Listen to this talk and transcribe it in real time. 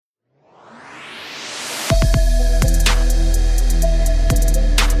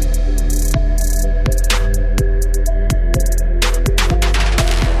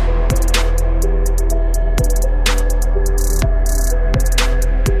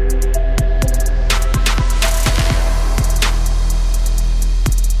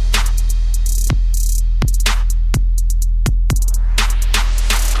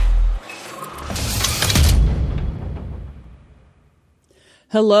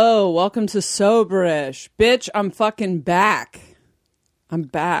Hello, welcome to Soberish. Bitch, I'm fucking back. I'm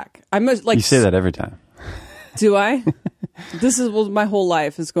back. You say that every time. Do I? This is my whole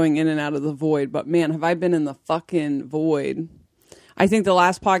life is going in and out of the void, but man, have I been in the fucking void. I think the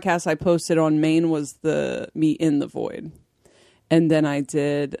last podcast I posted on Maine was the me in the void. And then I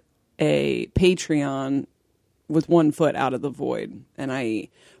did a Patreon with 1 foot out of the void. And I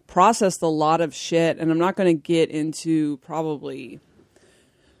processed a lot of shit, and I'm not going to get into probably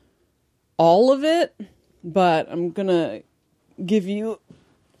all of it, but I'm going to give you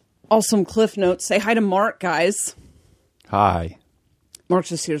all some cliff notes. Say hi to Mark, guys. Hi. Mark's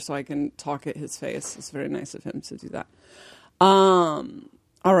just here so I can talk at his face. It's very nice of him to do that. All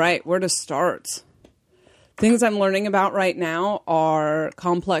right, where to start? Things I'm learning about right now are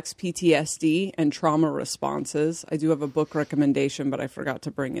complex PTSD and trauma responses. I do have a book recommendation, but I forgot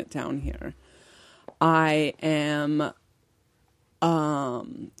to bring it down here. I am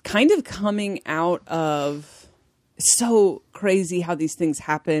kind of coming out of... It's so crazy how these things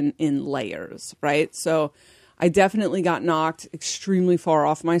happen in layers, right? So I definitely got knocked extremely far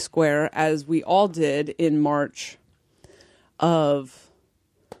off my square, as we all did in March of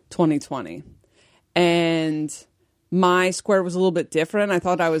 2020. And my square was a little bit different. I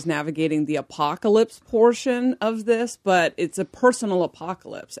thought I was navigating the apocalypse portion of this, but it's a personal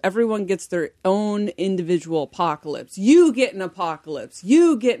apocalypse. Everyone gets their own individual apocalypse. You get an apocalypse.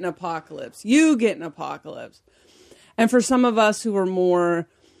 You get an apocalypse. You get an apocalypse. And for some of us who are more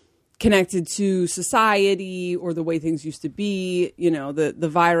connected to society or the way things used to be, you know, the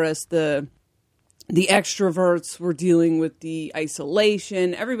virus, the extroverts were dealing with the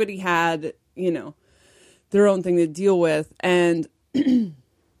isolation. Everybody had, you know, their own thing to deal with. And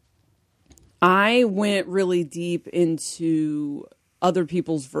I went really deep into other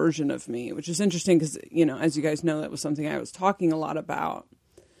people's version of me, which is interesting because, you know, as you guys know, that was something I was talking a lot about.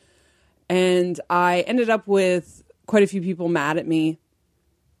 And I ended up with quite a few people mad at me.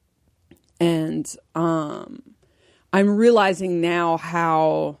 And I'm realizing now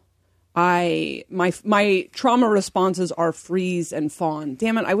how my trauma responses are freeze and fawn.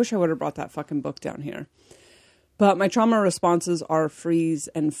 Damn it, I wish I would have brought that fucking book down here. But my trauma responses are freeze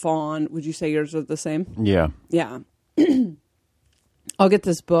and fawn. Would you say yours are the same? Yeah. Yeah. I'll get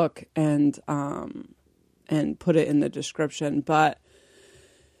this book and put it in the description. But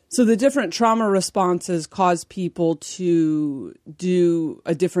so the different trauma responses cause people to do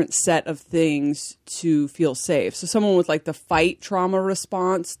a different set of things to feel safe. So someone with like the fight trauma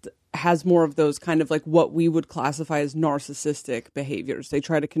response has more of those kind of like what we would classify as narcissistic behaviors. They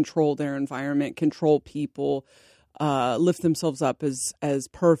try to control their environment, control people, lift themselves up as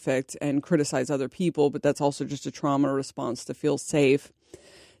perfect and criticize other people. But that's also just a trauma response to feel safe.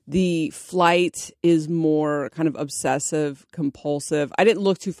 The flight is more kind of obsessive, compulsive. I didn't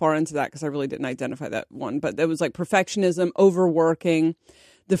look too far into that because I really didn't identify that one. But there was like perfectionism, overworking.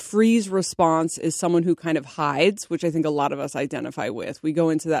 The freeze response is someone who kind of hides, which I think a lot of us identify with. We go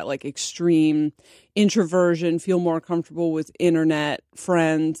into that like extreme introversion, feel more comfortable with internet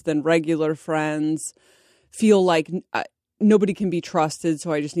friends than regular friends, feel like nobody can be trusted,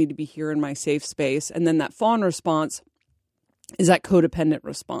 so I just need to be here in my safe space. And then that fawn response is that codependent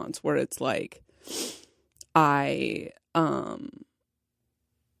response where it's like, I'll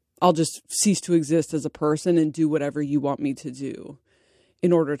just cease to exist as a person and do whatever you want me to do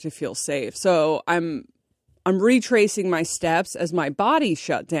in order to feel safe. So I'm retracing my steps as my body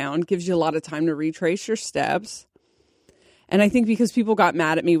shut down. Gives you a lot of time to retrace your steps. And I think because people got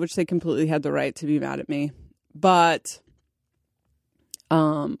mad at me, which they completely had the right to be mad at me, but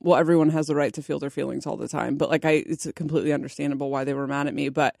well, everyone has the right to feel their feelings all the time, but like it's completely understandable why they were mad at me.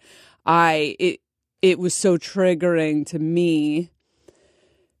 But it was so triggering to me,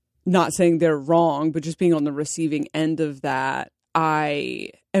 not saying they're wrong, but just being on the receiving end of that. I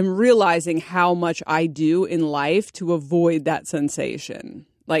am realizing how much I do in life to avoid that sensation,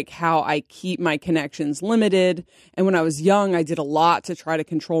 like how I keep my connections limited. And when I was young, I did a lot to try to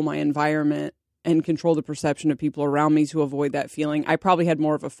control my environment and control the perception of people around me to avoid that feeling. I probably had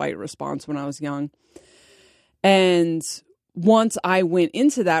more of a fight response when I was young. And once I went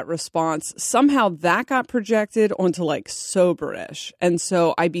into that response, somehow that got projected onto like Soberish. And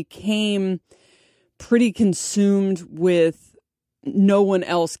so I became pretty consumed with no one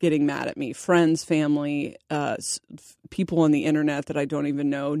else getting mad at me. Friends, family, people on the internet that I don't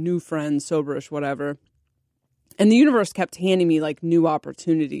even know, new friends, Soberish, whatever. And the universe kept handing me like new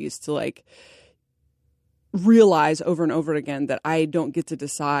opportunities to like realize over and over again that I don't get to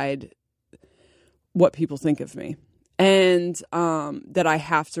decide what people think of me. And that I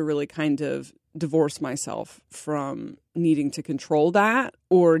have to really kind of divorce myself from needing to control that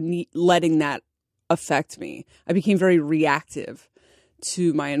or letting that affect me. I became very reactive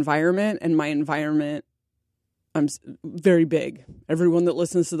to my environment, and my environment, I'm very big. Everyone that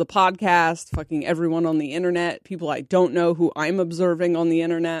listens to the podcast, fucking everyone on the internet, people I don't know who I'm observing on the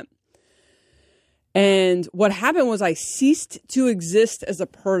internet. And what happened was I ceased to exist as a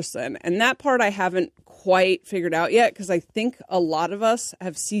person. And that part I haven't quite figured out yet, because I think a lot of us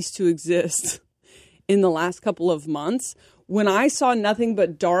have ceased to exist in the last couple of months. When I saw nothing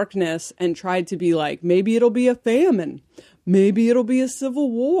but darkness and tried to be like, maybe it'll be a famine, maybe it'll be a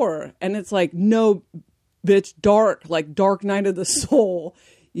civil war. And it's like, no, bitch, dark, like dark night of the soul.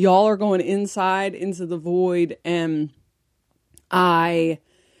 Y'all are going inside into the void. And I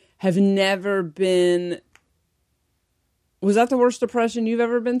have never been... Was that the worst depression you've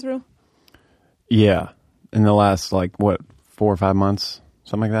ever been through? Yeah. In the last, 4 or 5 months?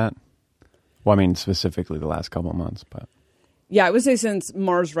 Something like that? Well, I mean, specifically the last couple of months, but... Yeah, I would say since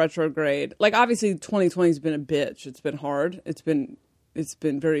Mars retrograde. Obviously, 2020 has been a bitch. It's been hard. It's been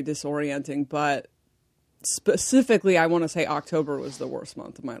very disorienting. But specifically, I want to say October was the worst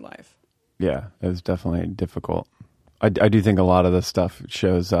month of my life. Yeah, it was definitely difficult. I do think a lot of this stuff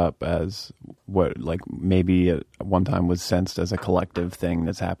shows up as what, maybe at one time was sensed as a collective thing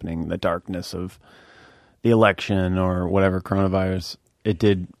that's happening, the darkness of the election or whatever, coronavirus. It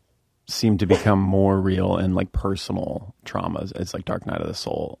did seem to become more real and personal traumas. It's like dark night of the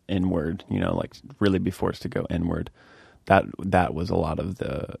soul, inward, really be forced to go inward. That was a lot of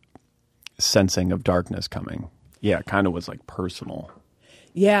the sensing of darkness coming. Yeah, it kind of was personal.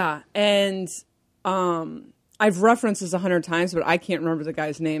 Yeah, and I've referenced this 100 times, but I can't remember the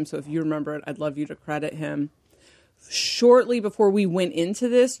guy's name. So if you remember it, I'd love you to credit him. Shortly before we went into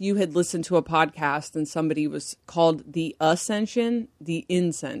this, you had listened to a podcast and somebody was called the Ascension, the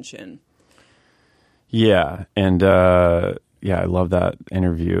Incension. Yeah. And I love that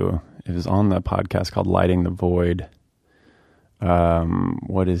interview. It was on the podcast called Lighting the Void.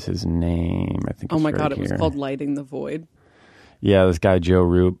 What is his name? I think. Oh my God, it was called Lighting the Void. Yeah, this guy Joe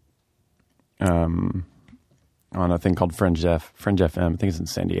Roop. On a thing called Fringe FM. I think it's in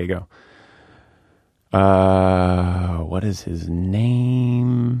San Diego. What is his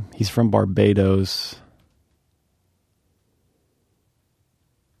name? He's from Barbados.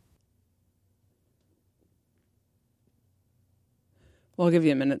 Well, I'll give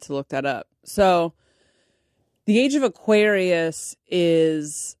you a minute to look that up. So, the age of Aquarius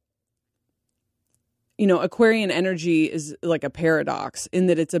is, Aquarian energy is like a paradox in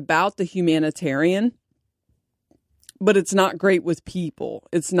that it's about the humanitarian, but it's not great with people.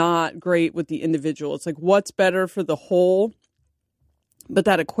 It's not great with the individual. It's what's better for the whole. But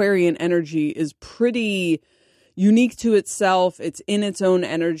that Aquarian energy is pretty unique to itself. It's in its own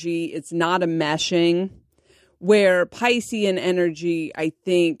energy. It's not a meshing. Where Piscean energy, I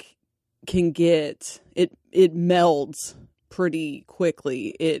think, can get, it melds pretty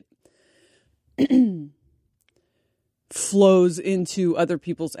quickly. It flows into other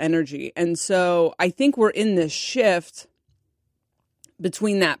people's energy. And so I think we're in this shift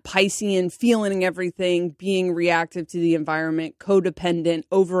between that Piscean feeling everything, being reactive to the environment, codependent,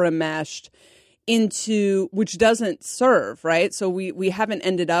 over-enmeshed, into, which doesn't serve, right? So we haven't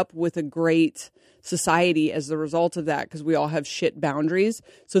ended up with a great society as the result of that, because we all have shit boundaries.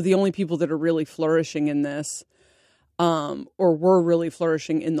 So the only people that are really flourishing in this, or were really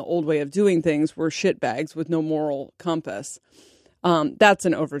flourishing in the old way of doing things, were shitbags with no moral compass. That's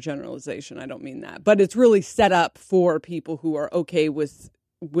an overgeneralization. I don't mean that. But it's really set up for people who are okay with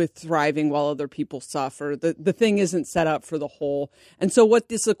thriving while other people suffer. The thing isn't set up for the whole. And so what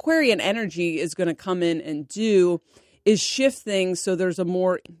this Aquarian energy is going to come in and do is shift things so there's a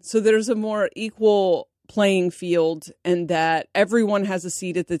more equal playing field, and that everyone has a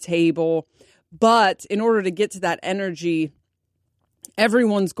seat at the table. But in order to get to that energy,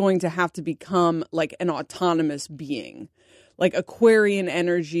 everyone's going to have to become an autonomous being. Aquarian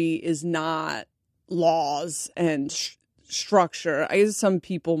energy is not laws and structure. I guess some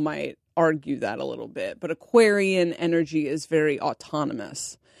people might argue that a little bit, but Aquarian energy is very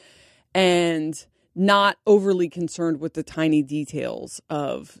autonomous and not overly concerned with the tiny details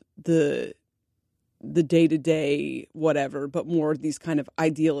of the day-to-day whatever, but more these kind of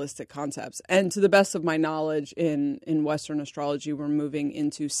idealistic concepts. And to the best of my knowledge, in Western astrology,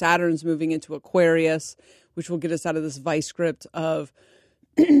 Saturn's moving into Aquarius, which will get us out of this vice script of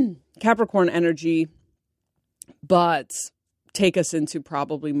Capricorn energy, but take us into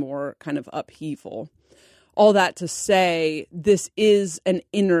probably more kind of upheaval. All that to say, this is an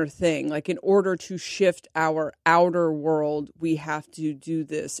inner thing. In order to shift our outer world, we have to do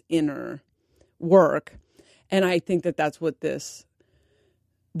this inner work. And I think that that's what this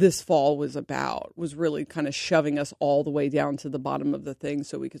fall was about, was really kind of shoving us all the way down to the bottom of the thing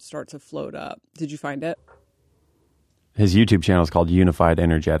so we could start to float up. Did you find it? His YouTube channel is called Unified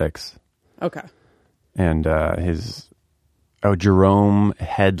Energetics. Okay. And Jerome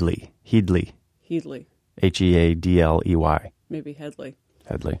Headley. Headley. Headley. Maybe Headley.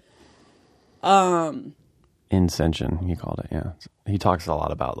 Incension, he called it, yeah. He talks a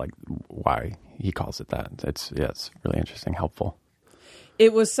lot about like why he calls it that. It's really interesting, helpful.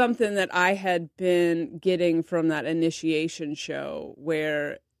 It was something that I had been getting from that initiation show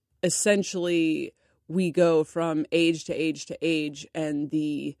where essentially we go from age to age to age, and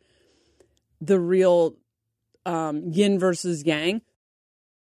the real yin versus yang,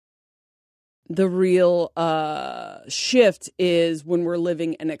 the real shift is when we're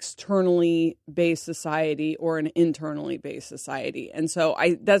living an externally based society or an internally based society. And so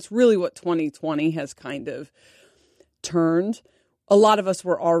that's really what 2020 has kind of turned. A lot of us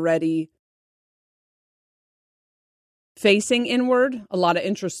were already facing inward, a lot of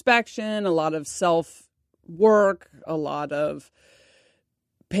introspection, a lot of self-work, a lot of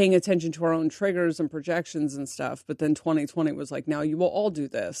paying attention to our own triggers and projections and stuff. But then 2020 was like, now you will all do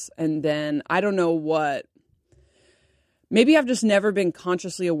this. And then I don't know what, maybe I've just never been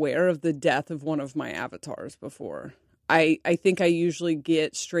consciously aware of the death of one of my avatars before. I think I usually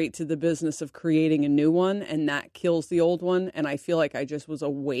get straight to the business of creating a new one, and that kills the old one. And I feel like I just was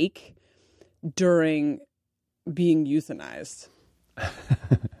awake during being euthanized.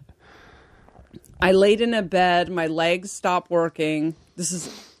 I laid in a bed, my legs stopped working.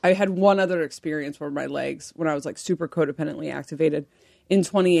 I had one other experience where my legs, when I was like super codependently activated in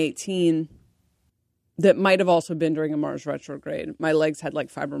 2018, that might have also been during a Mars retrograde. My legs had like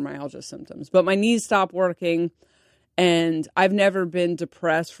fibromyalgia symptoms, but my knees stopped working. And I've never been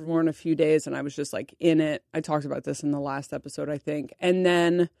depressed for more than a few days, and I was just like in it. I talked about this in the last episode, I think. And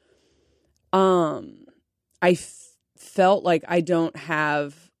then I felt like I don't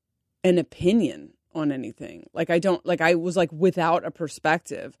have an opinion on anything. I was like without a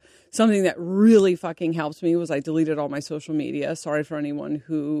perspective. Something that really fucking helps me was I deleted all my social media. Sorry for anyone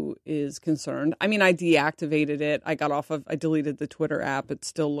who is concerned. I mean, I deactivated it. I deleted the Twitter app. It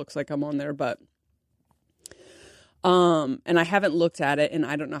still looks like I'm on there, but and I haven't looked at it in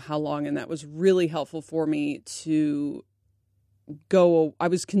I don't know how long, and that was really helpful for me to go. I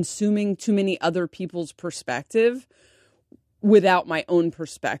was consuming too many other people's perspective without my own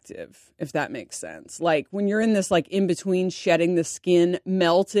perspective, if that makes sense. Like when you're in this like in between, shedding the skin,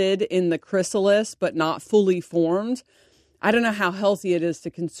 melted in the chrysalis but not fully formed, I don't know how healthy it is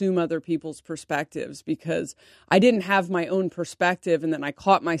to consume other people's perspectives, because I didn't have my own perspective, and then I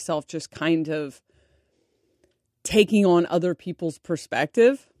caught myself just kind of taking on other people's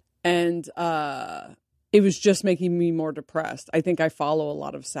perspective, and it was just making me more depressed. I think I follow a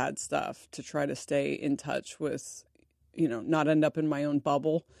lot of sad stuff to try to stay in touch with, not end up in my own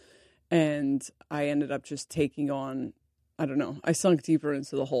bubble. And I ended up just taking on, I don't know, I sunk deeper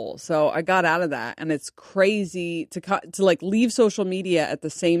into the hole. So I got out of that, and it's crazy to like leave social media at the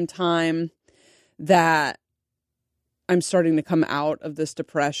same time that I'm starting to come out of this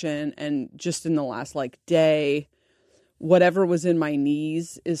depression. And just in the last like day, whatever was in my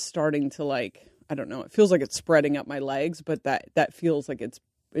knees is starting to like, I don't know, it feels like it's spreading up my legs, but that feels like it's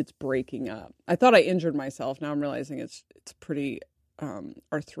breaking up. I thought I injured myself. Now I'm realizing it's pretty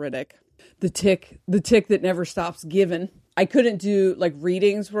arthritic. The tick that never stops giving. I couldn't do, like,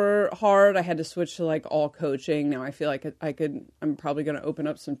 readings were hard. I had to switch to like all coaching. Now I feel like I'm probably going to open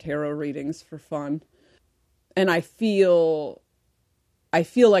up some tarot readings for fun. And I feel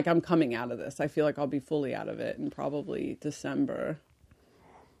like I'm coming out of this. I feel like I'll be fully out of it in probably December.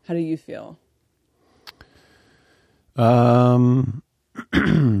 How do you feel?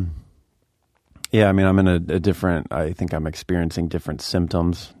 Yeah, I mean, I'm in a different, I think I'm experiencing different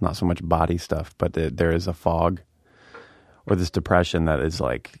symptoms, not so much body stuff, but there is a fog or this depression that is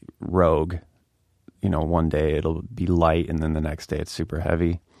like rogue. One day it'll be light and then the next day it's super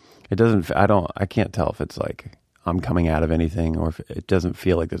heavy. I can't tell if it's like I'm coming out of anything, or if it doesn't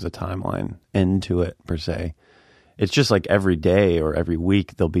feel like there's a timeline end to it per se. It's just like every day or every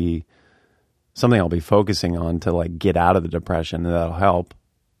week there'll be something I'll be focusing on to like get out of the depression, and that'll help.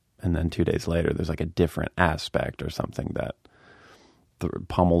 And then 2 days later, there's like a different aspect or something that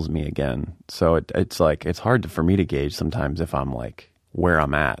pummels me again. So it's like, it's hard for me to gauge sometimes if I'm like where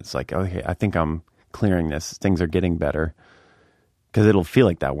I'm at. It's like, okay, I think I'm clearing this. Things are getting better. Because it'll feel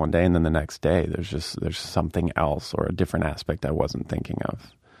like that one day, and then the next day there's something else or a different aspect I wasn't thinking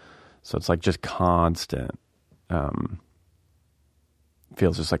of. So it's like just constant,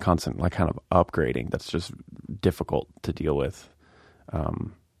 feels just like constant, like kind of upgrading. That's just difficult to deal with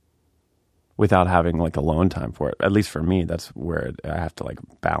without having like alone time for it. At least for me, that's where I have to like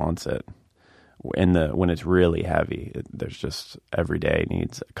balance it. When it's really heavy, there's just every day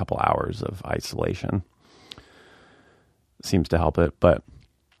needs a couple hours of isolation. Seems to help it, but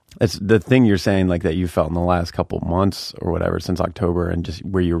it's the thing you're saying, like that you felt in the last couple months or whatever since October, and just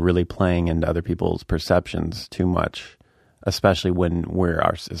where you're really playing into other people's perceptions too much, especially when we're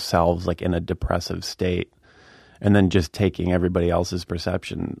ourselves like in a depressive state, and then just taking everybody else's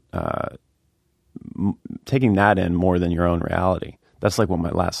perception, taking that in more than your own reality. That's like what my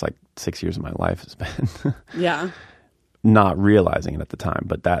last like 6 years of my life has been. Yeah. Not realizing it at the time,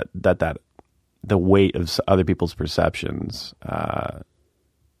 but that the weight of other people's perceptions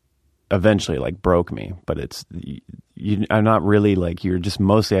eventually like broke me. But it's I'm not really like, you're just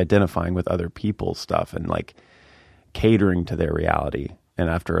mostly identifying with other people's stuff and like catering to their reality. And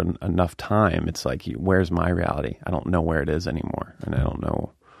after enough time, it's like, where's my reality? I don't know where it is anymore, and I don't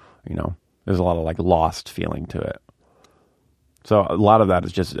know. There's a lot of like lost feeling to it. So a lot of that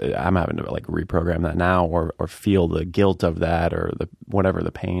is just, I'm having to like reprogram that now, or feel the guilt of that, or the whatever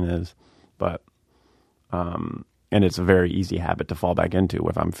the pain is. But and it's a very easy habit to fall back into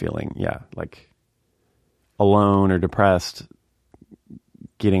if I'm feeling like alone or depressed,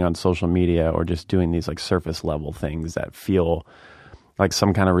 getting on social media or just doing these like surface level things that feel like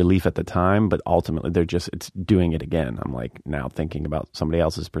some kind of relief at the time, but ultimately it's doing it again. I'm like now thinking about somebody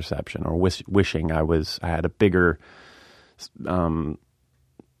else's perception, or wishing I had a bigger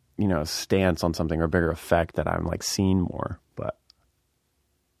stance on something, or a bigger effect, that I'm like seen more. But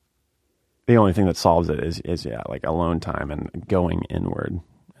the only thing that solves it is like alone time and going inward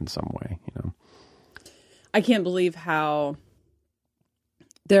in some way. I can't believe how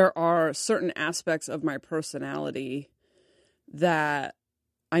there are certain aspects of my personality that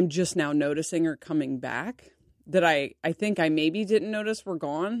I'm just now noticing are coming back, that I think I maybe didn't notice were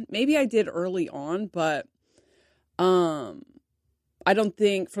gone. Maybe I did early on, but I don't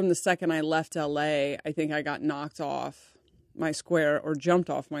think from the second I left LA, I think I got knocked off my square or jumped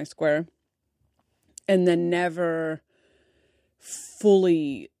off my square, and then never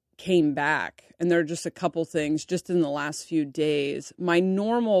fully came back. And there are just a couple things just in the last few days. My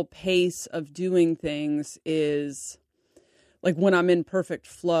normal pace of doing things is like, when I'm in perfect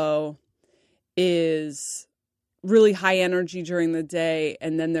flow, is really high energy during the day.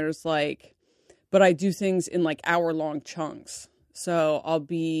 And then there's like, but I do things in like hour-long chunks. So I'll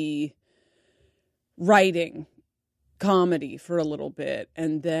be writing comedy for a little bit,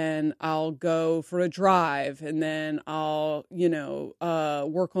 and then I'll go for a drive, and then I'll,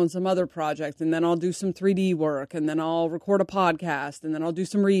 work on some other project, and then I'll do some 3D work, and then I'll record a podcast, and then I'll do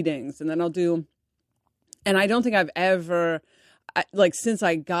some readings, and then and I don't think I've ever, since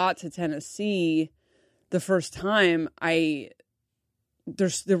I got to Tennessee the first time,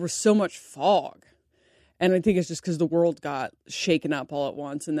 there was so much fog. And I think it's just because the world got shaken up all at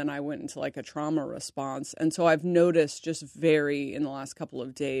once. And then I went into like a trauma response. And so I've noticed just in the last couple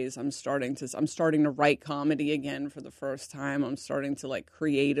of days, I'm starting to write comedy again for the first time. I'm starting to like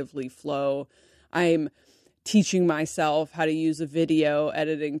creatively flow. I'm teaching myself how to use a video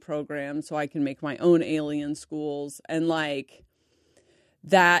editing program so I can make my own alien schools. And like,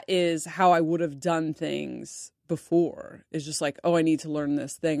 that is how I would have done things before. Is just like, oh, I need to learn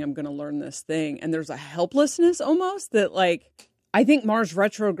this thing. I'm going to learn this thing. And there's a helplessness almost that, like, I think Mars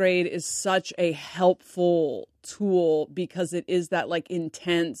retrograde is such a helpful tool, because it is that like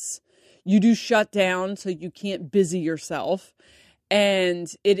intense, you do shut down so you can't busy yourself.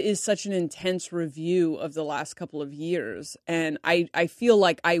 And it is such an intense review of the last couple of years. And I feel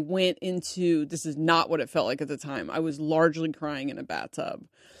like I went into, this is not what it felt like at the time. I was largely crying in a bathtub.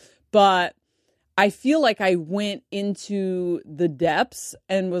 But I feel like I went into the depths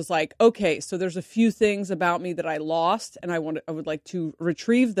and was like, okay, so there's a few things about me that I lost, and I would like to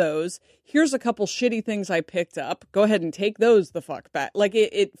retrieve those. Here's a couple shitty things I picked up. Go ahead and take those the fuck back. Like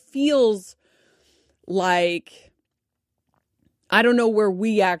it feels like, I don't know where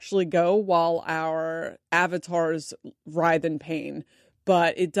we actually go while our avatars writhe in pain,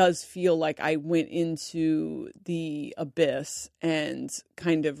 but it does feel like I went into the abyss and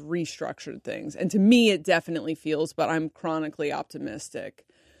kind of restructured things. And to me, it definitely feels, but I'm chronically optimistic.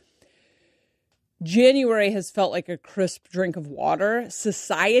 January has felt like a crisp drink of water.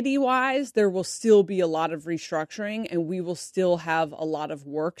 Society-wise, there will still be a lot of restructuring, and we will still have a lot of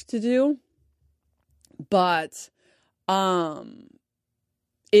work to do. But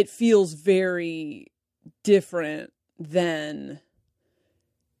it feels very different than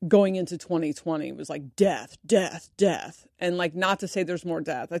going into 2020 was like death, death, death. And like, not to say there's more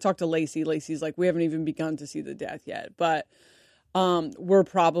death. I talked to Lacey. Lacey's like, we haven't even begun to see the death yet. But we're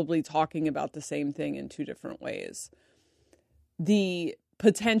probably talking about the same thing in two different ways. The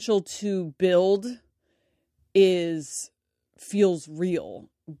potential to build feels real,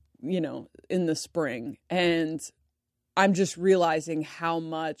 in the spring. And I'm just realizing how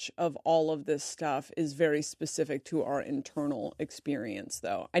much of all of this stuff is very specific to our internal experience,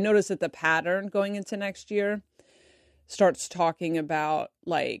 though. I notice that the pattern going into next year starts talking about,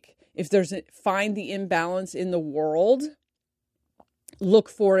 like, if find the imbalance in the world, look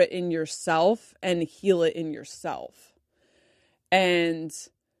for it in yourself and heal it in yourself. And,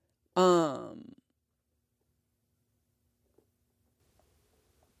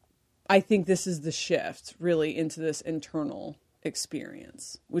 I think this is the shift really into this internal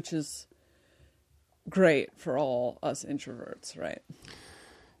experience, which is great for all us introverts, right?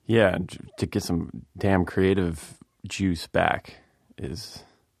 Yeah, to get some damn creative juice back is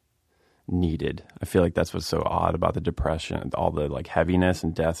needed. I feel like that's what's so odd about the depression, all the like heaviness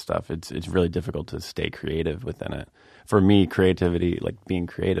and death stuff. It's really difficult to stay creative within it. For me, creativity, like being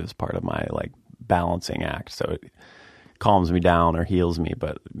creative, is part of my like balancing act. So it calms me down or heals me.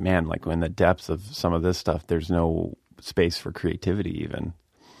 But man, like in the depths of some of this stuff, there's no space for creativity even.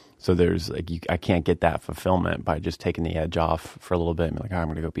 So there's like, I can't get that fulfillment by just taking the edge off for a little bit and be like, I'm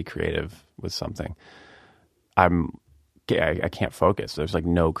going to go be creative with something. I can't focus. There's like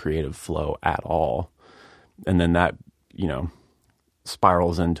no creative flow at all. And then that,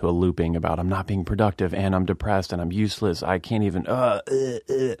 spirals into a looping about I'm not being productive and I'm depressed and I'm useless. I can't even,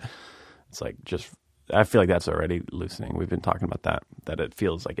 It's like I feel like that's already loosening. We've been talking about that it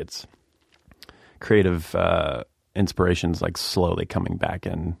feels like it's creative inspiration's like slowly coming back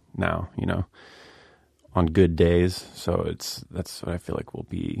in now, on good days. So that's what I feel like will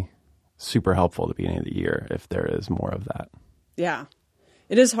be super helpful at the beginning of the year if there is more of that. Yeah.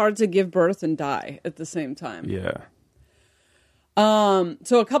 It is hard to give birth and die at the same time. Yeah.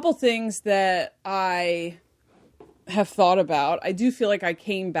 So a couple things that I have thought about. I do feel like I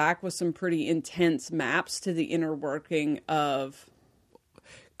came back with some pretty intense maps to the inner working of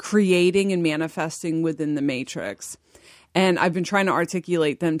creating and manifesting within the matrix. And I've been trying to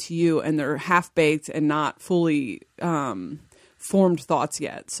articulate them to you, and they're half-baked and not fully formed thoughts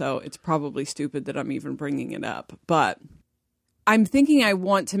yet. So it's probably stupid that I'm even bringing it up. But I'm thinking I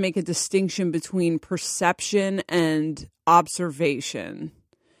want to make a distinction between perception and observation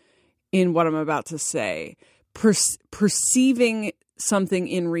in what I'm about to say. Perceiving something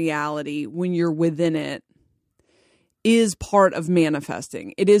in reality when you're within it is part of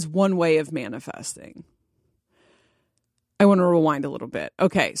manifesting. It is one way of manifesting. I want to rewind a little bit.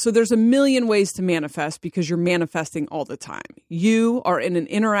 Okay, so there's a million ways to manifest because you're manifesting all the time. You are in an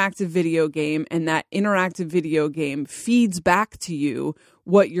interactive video game, and that interactive video game feeds back to you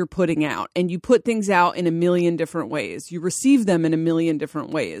what you're putting out. And you put things out in a million different ways. You receive them in a million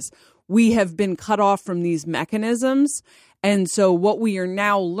different ways. We have been cut off from these mechanisms. And so what we are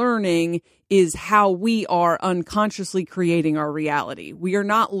now learning is how we are unconsciously creating our reality. We are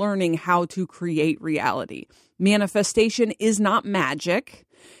not learning how to create reality. Manifestation is not magic.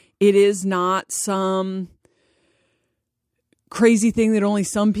 It is not some crazy thing that only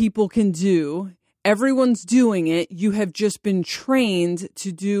some people can do. Everyone's doing it. You have just been trained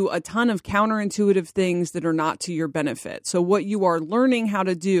to do a ton of counterintuitive things that are not to your benefit. So what you are learning how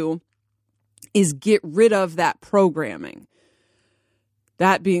to do is get rid of that programming.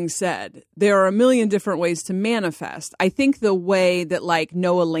 That being said, there are a million different ways to manifest. I think the way that like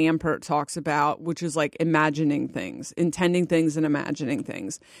Noah Lampert talks about, which is like imagining things, intending things and imagining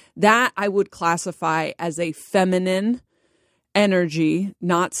things, that I would classify as a feminine energy,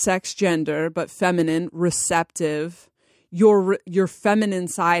 not sex gender, but feminine, receptive. Your feminine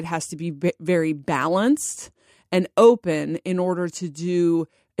side has to be very balanced and open in order to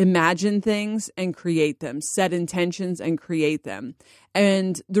imagine things and create them, set intentions and create them.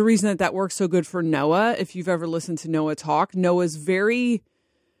 And the reason that works so good for Noah, if you've ever listened to Noah talk, Noah's very,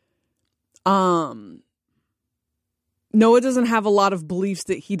 Noah doesn't have a lot of beliefs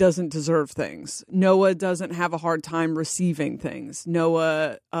that he doesn't deserve things. Noah doesn't have a hard time receiving things.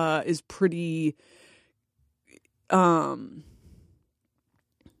 Noah is pretty,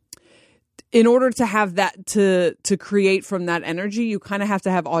 in order to have that, to create from that energy, you kind of have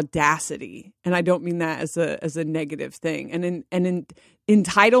to have audacity. And I don't mean that as a negative thing. And in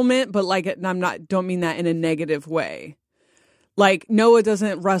entitlement, but like, don't mean that in a negative way. Like, Noah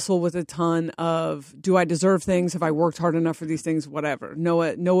doesn't wrestle with a ton of, do I deserve things? Have I worked hard enough for these things? Whatever.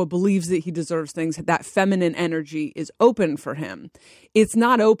 Noah believes that he deserves things. That feminine energy is open for him. It's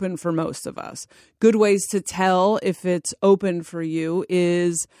not open for most of us. Good ways to tell if it's open for you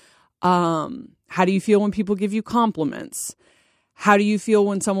is, how do you feel when people give you compliments? How do you feel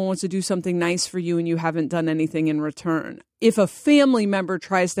when someone wants to do something nice for you and you haven't done anything in return? If a family member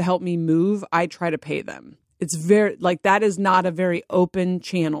tries to help me move, I try to pay them. It's very, like, that is not a very open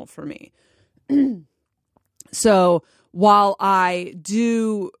channel for me. So while I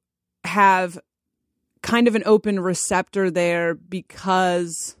do have kind of an open receptor there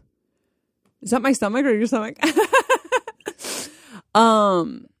because, is that my stomach or your stomach?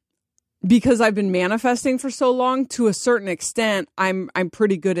 Because I've been manifesting for so long, to a certain extent, I'm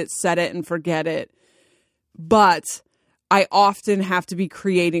pretty good at set it and forget it. But I often have to be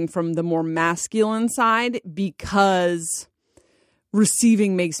creating from the more masculine side because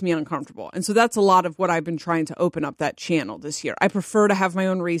receiving makes me uncomfortable. And so that's a lot of what I've been trying to open up that channel this year. I prefer to have my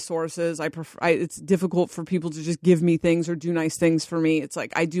own resources. It's difficult for people to just give me things or do nice things for me. It's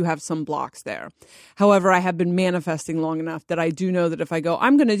like I do have some blocks there. However, I have been manifesting long enough that I do know that if I go,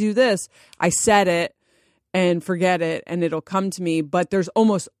 I'm going to do this, I set it and forget it and it'll come to me. But there's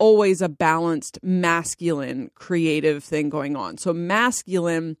almost always a balanced masculine creative thing going on. So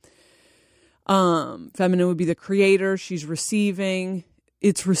masculine, feminine would be the creator. She's receiving.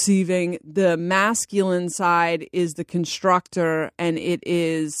 It's receiving. The masculine side is the constructor, and it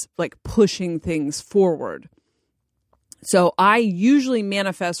is like pushing things forward. So I usually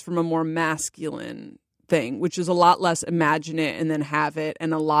manifest from a more masculine thing, which is a lot less imagine it and then have it,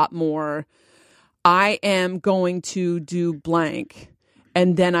 and a lot more I am going to do blank,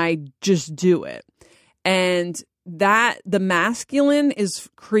 and then I just do it. And that the masculine is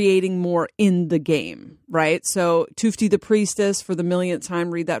creating more in the game, right? So Tufti the Priestess, for the millionth time,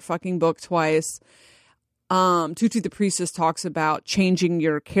 read that fucking book twice. Tufti the Priestess talks about changing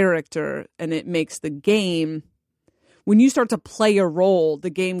your character, and it makes the game, when you start to play a role, the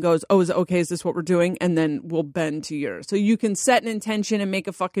game goes, oh, is this what we're doing? And then we'll bend to yours. So you can set an intention and make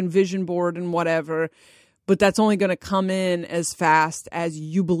a fucking vision board and whatever, but that's only going to come in as fast as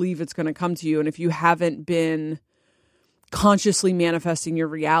you believe it's going to come to you. And if you haven't been consciously manifesting your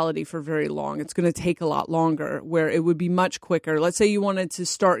reality for very long, it's going to take a lot longer, where it would be much quicker. Let's say you wanted to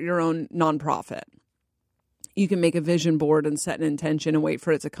start your own nonprofit. You can make a vision board and set an intention and wait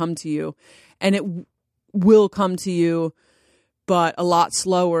for it to come to you. And it will come to you, but a lot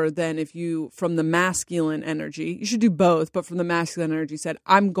slower than if you, from the masculine energy, you should do both, but from the masculine energy said,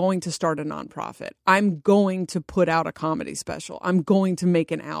 I'm going to start a nonprofit. I'm going to put out a comedy special. I'm going to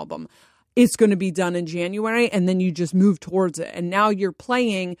make an album. It's going to be done in January, and then you just move towards it. And now you're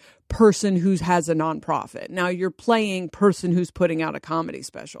playing person who has a nonprofit. Now you're playing person who's putting out a comedy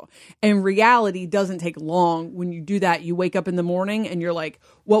special. And reality doesn't take long. When you do that, you wake up in the morning and you're like,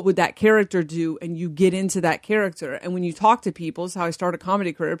 what would that character do? And you get into that character. And when you talk to people, this is how I start a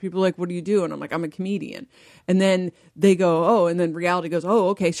comedy career. People are like, what do you do? And I'm like, I'm a comedian. And then they go, oh, and then reality goes, oh,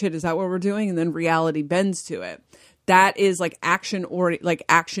 okay, shit, is that what we're doing? And then reality bends to it. That is like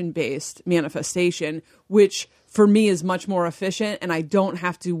action-based manifestation, which for me is much more efficient, and I don't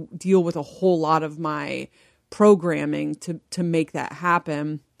have to deal with a whole lot of my programming to make that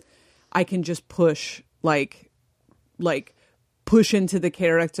happen. I can just push push into the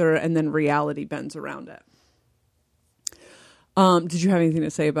character, and then reality bends around it. Did you have anything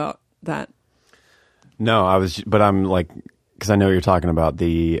to say about that? No, I'm like, because I know you're talking about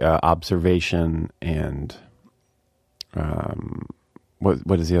the observation and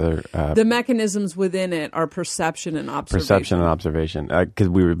what is the other? The mechanisms within it are perception and observation. Because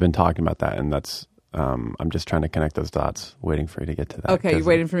we've been talking about that, and that's I'm just trying to connect those dots, waiting for you to get to that. Okay, you're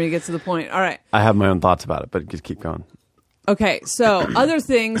waiting for me to get to the point. All right. I have my own thoughts about it, but just keep going. Okay, so other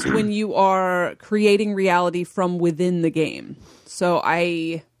things when you are creating reality from within the game. So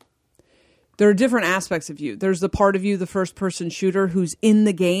there are different aspects of you. There's the part of you, the first-person shooter, who's in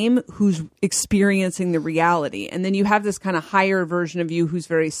the game, who's experiencing the reality. And then you have this kind of higher version of you who's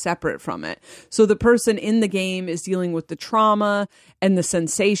very separate from it. So the person in the game is dealing with the trauma and the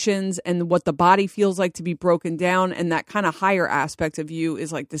sensations and what the body feels like to be broken down. And that kind of higher aspect of you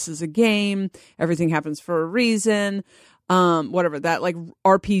is like, this is a game. Everything happens for a reason. Whatever, that like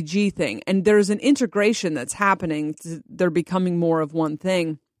RPG thing. And there's an integration that's happening. They're becoming more of one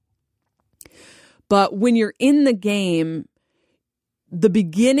thing. But when you're in the game, the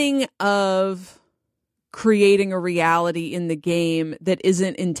beginning of creating a reality in the game that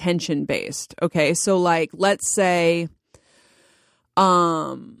isn't intention based. Okay. So like, let's say,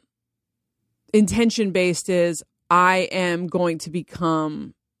 intention based is I am going to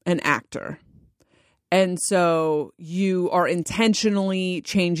become an actor. And so you are intentionally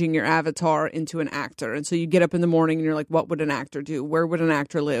changing your avatar into an actor. And so you get up in the morning and you're like, what would an actor do? Where would an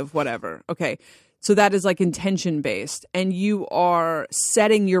actor live? Whatever. Okay. So that is like intention based. And you are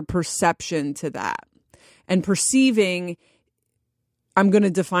setting your perception to that. And perceiving, I'm going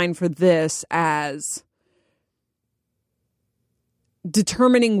to define for this as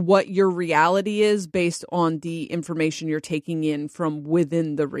determining what your reality is based on the information you're taking in from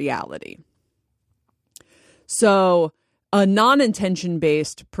within the reality. So a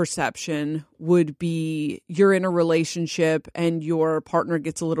non-intention-based perception would be you're in a relationship and your partner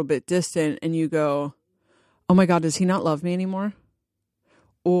gets a little bit distant and you go, oh my God, does he not love me anymore?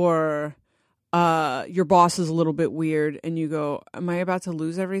 Or your boss is a little bit weird and you go, am I about to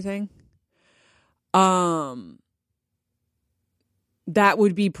lose everything? That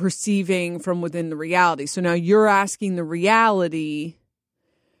would be perceiving from within the reality. So now you're asking the reality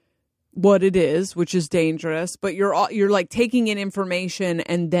what it is, which is dangerous, but you're like taking in information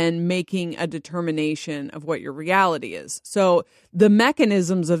and then making a determination of what your reality is. So the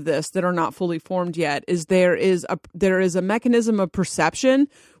mechanisms of this that are not fully formed yet is there is a mechanism of perception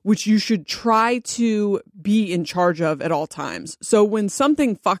which you should try to be in charge of at all times. So when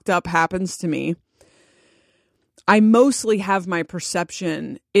something fucked up happens to me, I mostly have my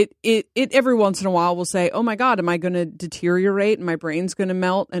perception. It every once in a while will say, oh my God, am I going to deteriorate and my brain's going to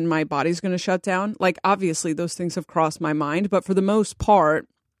melt and my body's going to shut down? Like, obviously those things have crossed my mind, but for the most part,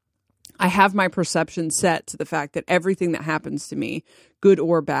 I have my perception set to the fact that everything that happens to me, good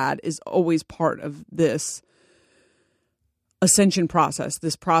or bad, is always part of this ascension process,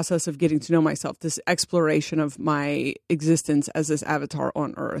 this process of getting to know myself, this exploration of my existence as this avatar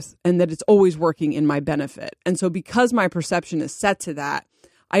on Earth, and that it's always working in my benefit. And so because my perception is set to that,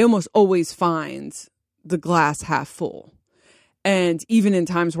 I almost always find the glass half full. And even in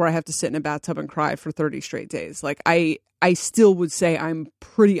times where I have to sit in a bathtub and cry for 30 straight days, like I still would say I'm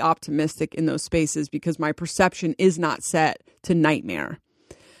pretty optimistic in those spaces because my perception is not set to nightmare.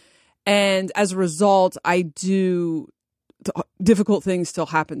 And as a result, difficult things still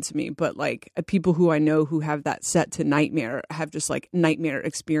happen to me, but like people who I know who have that set to nightmare have just like nightmare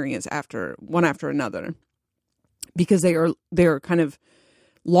experience after another, because they are kind of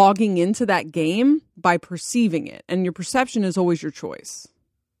logging into that game by perceiving it, and your perception is always your choice.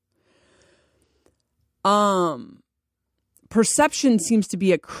 Perception seems to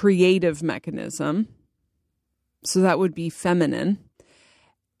be a creative mechanism, so that would be feminine,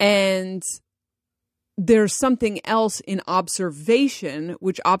 and there's something else in observation,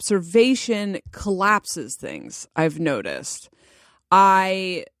 which observation collapses things, I've noticed.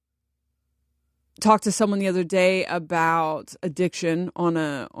 I talked to someone the other day about addiction on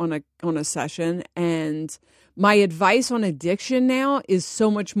a session, and my advice on addiction now is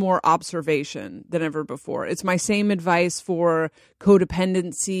so much more observation than ever before. It's my same advice for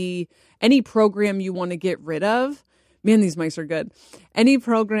codependency, any program you want to get rid of. Man, these mics are good. Any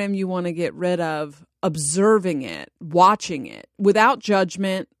program you want to get rid of, observing it, watching it, without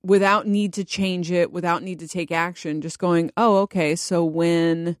judgment, without need to change it, without need to take action, just going, oh, okay, so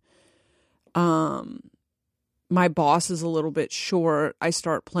when my boss is a little bit short, I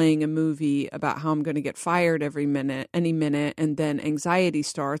start playing a movie about how I'm going to get fired any minute, and then anxiety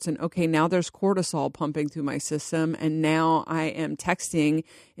starts, and okay, now there's cortisol pumping through my system, and now I am texting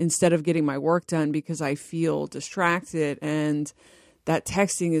instead of getting my work done because I feel distracted, and that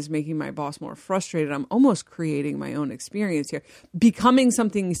texting is making my boss more frustrated. I'm almost creating my own experience here, becoming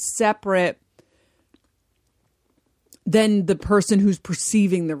something separate than the person who's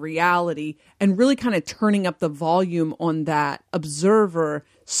perceiving the reality, and really kind of turning up the volume on that observer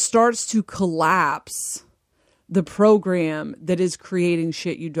starts to collapse the program that is creating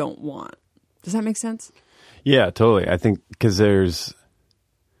shit you don't want. Does that make sense? Yeah, totally. I think because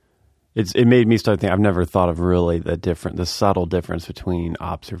it made me start thinking, I've never thought of really the subtle difference between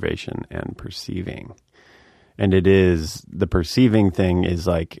observation and perceiving. And it is, the perceiving thing is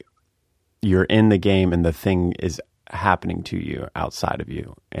like you're in the game and the thing is happening to you outside of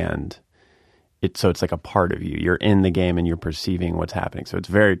you. And so it's like a part of you. You're in the game and you're perceiving what's happening. So it's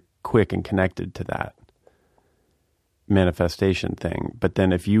very quick and connected to that manifestation thing. But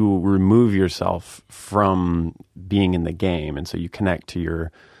then if you remove yourself from being in the game, and so you connect to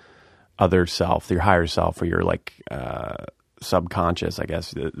your other self, your higher self, or your like subconscious, I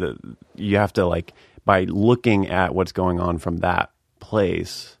guess, you have to, like, by looking at what's going on from that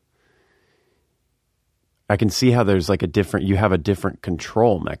place, I can see how there's like you have a different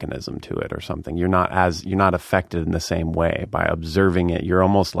control mechanism to it or something. You're not affected in the same way by observing it. You're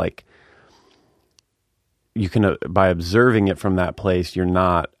almost like, you can, by observing it from that place, you're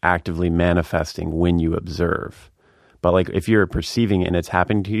not actively manifesting when you observe. But like if you're perceiving it and it's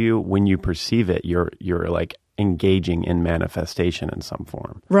happening to you, when you perceive it, you're like engaging in manifestation in some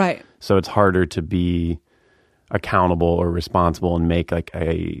form. Right. So it's harder to be accountable or responsible and make like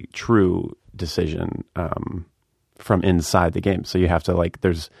a true decision from inside the game. So you have to like,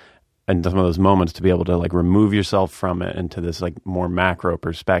 there's in some of those moments to be able to like remove yourself from it into this like more macro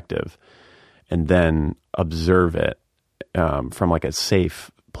perspective and then observe it from like a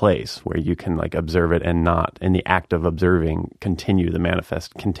safe place where you can like observe it and not in the act of observing continue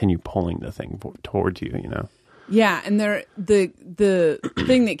pulling the thing towards you, you know? Yeah, and the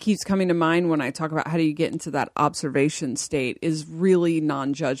thing that keeps coming to mind when I talk about how do you get into that observation state is really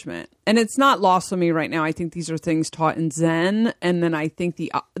non-judgment. And it's not lost on me right now. I think these are things taught in Zen, and then I think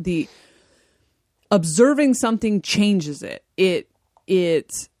the observing something changes it. It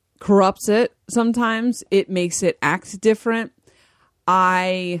corrupts it sometimes. It makes it act different.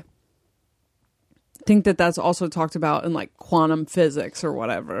 I think that that's also talked about in like quantum physics or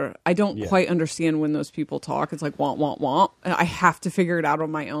whatever. I don't quite understand when those people talk. It's like want, want, want. I have to figure it out on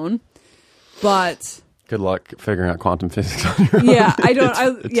my own. But good luck figuring out quantum physics on your own. Yeah, I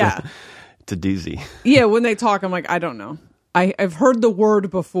don't. It's a doozy. Yeah, when they talk, I'm like, I don't know. I've heard the word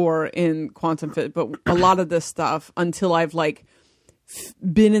before in quantum physics, but a lot of this stuff until I've like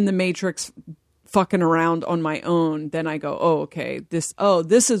been in the matrix fucking around on my own, then I go, oh, okay, this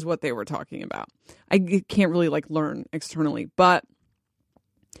is what they were talking about. I can't really like learn externally, but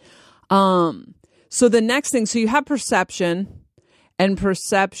so the next thing, so you have perception, and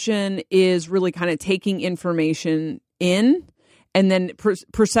perception is really kind of taking information in, and then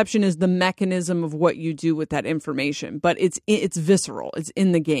perception is the mechanism of what you do with that information, but it's visceral, it's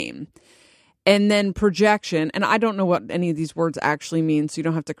in the game. And then projection, and I don't know what any of these words actually mean, so you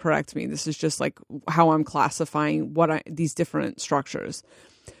don't have to correct me. This is just like how I'm classifying these different structures.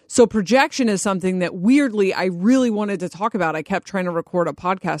 So projection is something that weirdly I really wanted to talk about. I kept trying to record a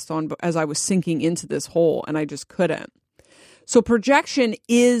podcast on as I was sinking into this hole, and I just couldn't. So projection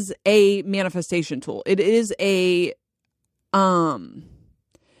is a manifestation tool. It is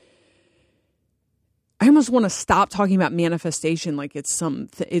I almost want to stop talking about manifestation like it's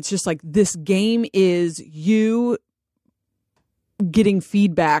it's just like this game is you getting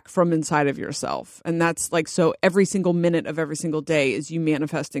feedback from inside of yourself. And that's like, so every single minute of every single day is you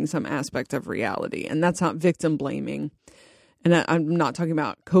manifesting some aspect of reality. And that's not victim blaming. And I'm not talking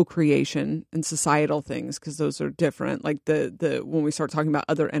about co-creation and societal things because those are different. Like when we start talking about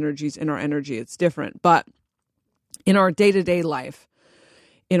other energies in our energy, it's different. But in our day-to-day life,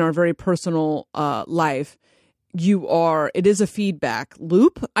 in our very personal life, it is a feedback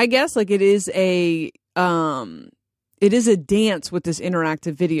loop, I guess. Like it is a dance with this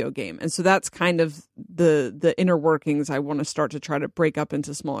interactive video game. And so that's kind of the inner workings I want to start to try to break up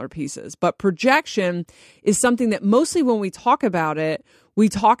into smaller pieces. But projection is something that mostly when we talk about it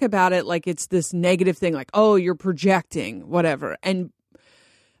like it's this negative thing, like, oh, you're projecting, whatever. And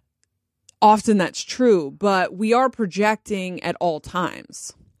often that's true, but we are projecting at all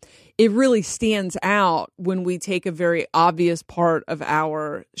times. It really stands out when we take a very obvious part of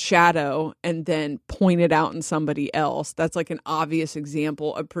our shadow and then point it out in somebody else. That's like an obvious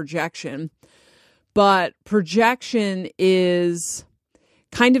example of projection. But projection is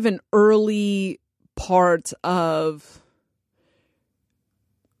kind of an early part of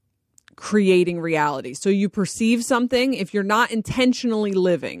creating reality. So you perceive something, if you're not intentionally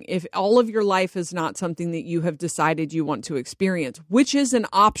living, if all of your life is not something that you have decided you want to experience, which is an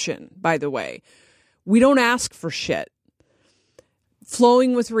option, by the way. We don't ask for shit.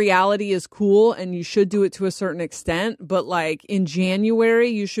 Flowing with reality is cool and you should do it to a certain extent, but like in January,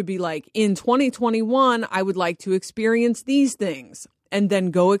 you should be like, in 2021, I would like to experience these things, and then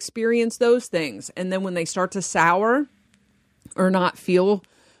go experience those things. And then when they start to sour or not feel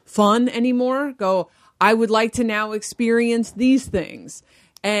fun anymore, go, I would like to now experience these things.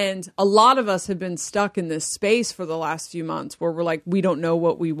 And a lot of us have been stuck in this space for the last few months where we're like, we don't know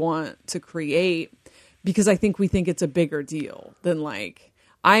what we want to create, because I think we think it's a bigger deal than like,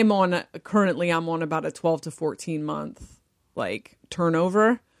 I'm on about a 12 to 14 month like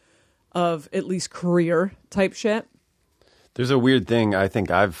turnover of at least career type shit. There's a weird thing I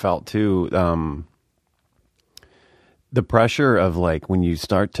think I've felt too, the pressure of like when you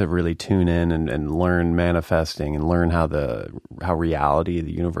start to really tune in and learn manifesting and learn how reality,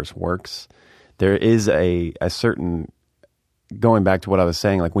 the universe works, there is a certain, going back to what I was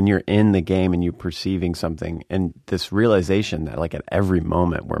saying, like when you're in the game and you're perceiving something and this realization that like at every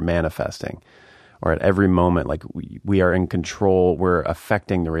moment we're manifesting, or at every moment like we are in control, we're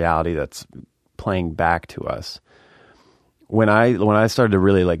affecting the reality that's playing back to us. When I started to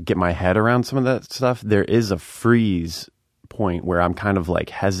really like get my head around some of that stuff, there is a freeze point where I'm kind of like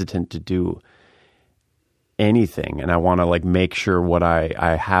hesitant to do anything, and I want to like make sure what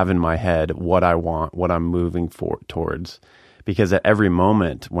I have in my head, what I want, what I'm moving towards, because at every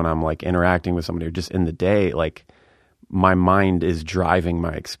moment when I'm like interacting with somebody or just in the day, like my mind is driving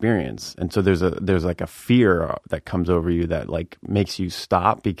my experience, and so there's like a fear that comes over you that like makes you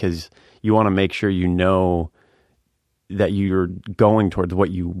stop, because you want to make sure you know that you're going towards what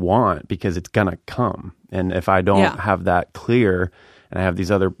you want, because it's gonna come. And if I don't have that clear, and I have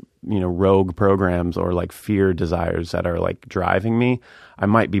these other, rogue programs or like fear desires that are like driving me, I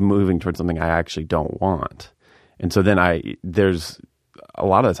might be moving towards something I actually don't want. And so then there's a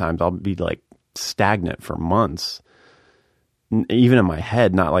lot of the times I'll be like stagnant for months, even in my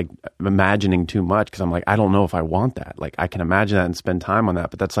head, not like imagining too much, because I'm like, I don't know if I want that. Like I can imagine that and spend time on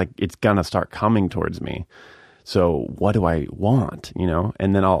that, but that's like, it's gonna start coming towards me. So what do I want,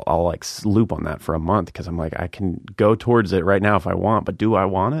 And then I'll like loop on that for a month, because I'm like, I can go towards it right now if I want, but do I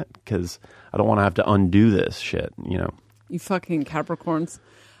want it? Because I don't want to have to undo this shit, You fucking Capricorns.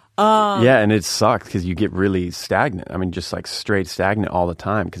 Yeah, and it sucks because you get really stagnant. I mean, just like straight stagnant all the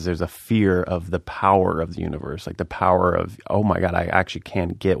time, because there's a fear of the power of the universe, like the power of, oh my God, I actually can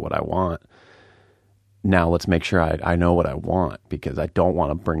get what I want. Now let's make sure I know what I want, because I don't want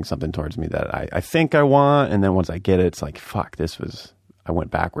to bring something towards me that I think I want. And then once I get it, it's like, fuck, I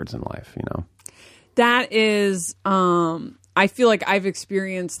went backwards in life, That is, I feel like I've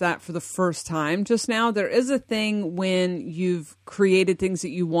experienced that for the first time just now. There is a thing when you've created things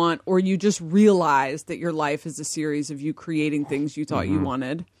that you want, or you just realize that your life is a series of you creating things you thought you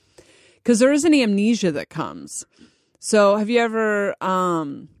wanted. Because there is an amnesia that comes. So have you ever...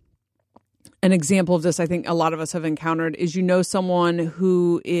 an example of this, I think a lot of us have encountered, is someone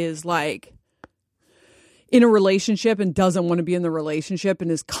who is like in a relationship and doesn't want to be in the relationship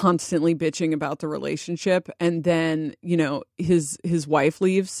and is constantly bitching about the relationship. And then, his wife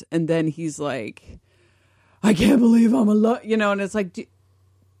leaves, and then he's like, I can't believe I'm alone, and it's like,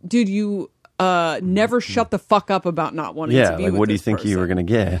 dude, you never shut the fuck up about not wanting to be with what do you this think person. you were going to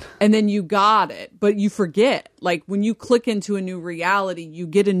get? And then you got it, but you forget. Like when you click into a new reality, you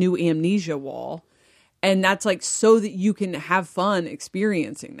get a new amnesia wall. And that's like so that you can have fun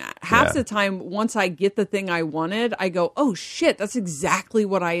experiencing that. Half the time, once I get the thing I wanted, I go, oh shit, that's exactly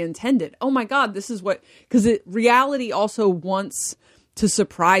what I intended. Oh my God, this is what, because reality also wants to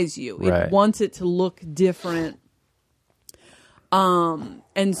surprise you. Right. It wants it to look different.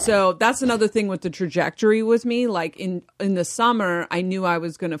 And so that's another thing with the trajectory with me. Like in the summer, I knew I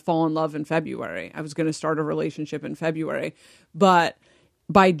was going to fall in love in February. I was going to start a relationship in February. But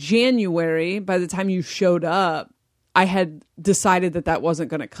by January, by the time you showed up, I had decided that wasn't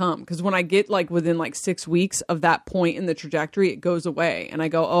going to come. Because when I get like within like 6 weeks of that point in the trajectory, it goes away. And I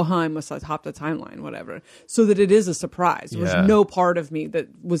go, oh, I must have topped the timeline, whatever. So that it is a surprise. There was no part of me that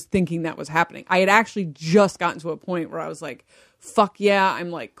was thinking that was happening. I had actually just gotten to a point where I was like, fuck yeah,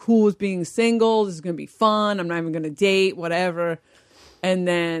 I'm like cool with being single. This is going to be fun. I'm not even going to date, whatever. And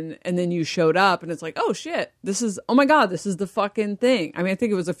then you showed up and it's like, oh shit, oh my God, this is the fucking thing. I mean, I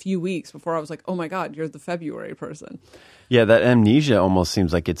think it was a few weeks before I was like, oh my God, you're the February person. Yeah, that amnesia almost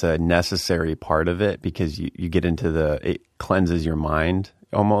seems like it's a necessary part of it, because you get into it cleanses your mind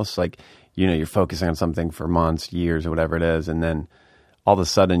almost, like, you're focusing on something for months, years, or whatever it is. And then all of a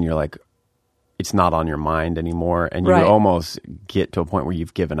sudden you're like, it's not on your mind anymore. And you almost get to a point where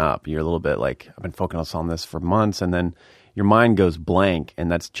you've given up. You're a little bit like, I've been focusing on this for months, and then your mind goes blank, and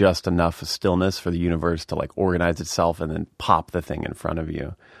that's just enough stillness for the universe to like organize itself and then pop the thing in front of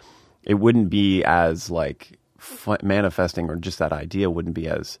you. It wouldn't be as like manifesting, or just that idea wouldn't be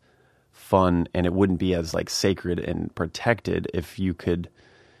as fun, and it wouldn't be as like sacred and protected if you could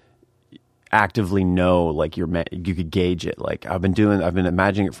actively know, like you could gauge it. Like I've been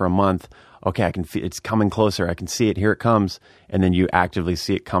imagining it for a month. Okay, I can feel it's coming closer. I can see it. Here it comes. And then you actively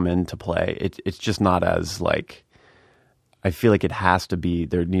see it come into play. It's just not as like, I feel like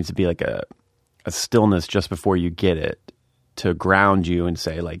there needs to be like a stillness just before you get it to ground you and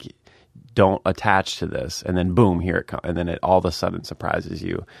say like, don't attach to this. And then boom, here it comes. And then it all of a sudden surprises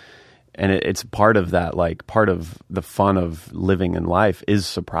you. And it's part of that, like part of the fun of living in life is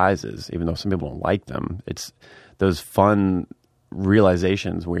surprises, even though some people don't like them. It's those fun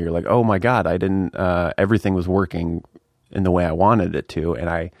realizations where you're like, oh my God, everything was working in the way I wanted it to. And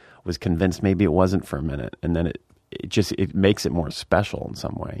I was convinced maybe it wasn't for a minute. And then it makes it more special in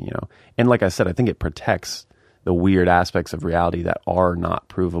some way, And like I said, I think it protects the weird aspects of reality that are not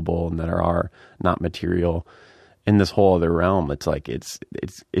provable and that are not material. in this whole other realm. It's like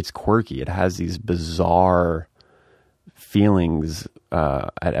it's quirky. It has these bizarre feelings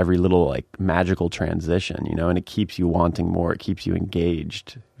at every little like magical transition, you know, and it keeps you wanting more. It keeps you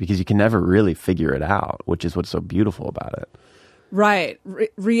engaged because you can never really figure it out, which is what's so beautiful about it. Right.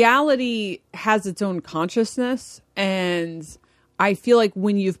 Reality has its own consciousness, and I feel like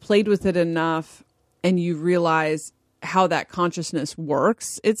when you've played with it enough and you realize how that consciousness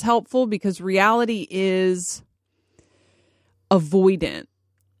works, it's helpful, because reality is avoidant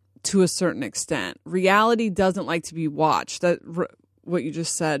to a certain extent. Reality doesn't like to be watched. What you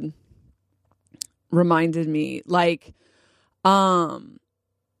just said reminded me, like,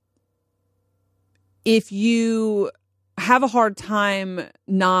 if you have a hard time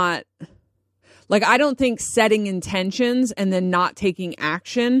not, like, I don't think setting intentions and then not taking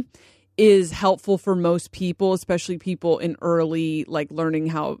action is helpful for most people, especially people in early, like, learning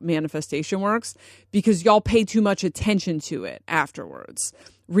how manifestation works, because y'all pay too much attention to it afterwards.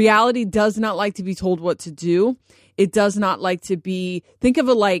 Reality does not like to be told what to do. It does not like to be, think of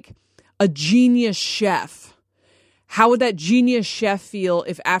it like a genius chef. How would that genius chef feel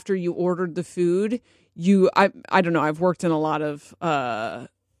if after you ordered the food, I don't know, I've worked in a lot of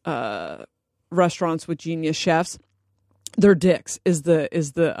restaurants with genius chefs. They're dicks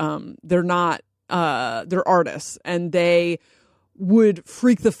they're not, they're artists, and they would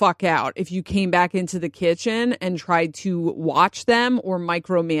freak the fuck out if you came back into the kitchen and tried to watch them or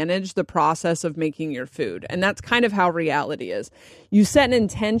micromanage the process of making your food. And that's kind of how reality is. You set an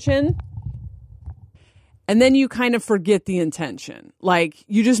intention, and then you kind of forget the intention. Like,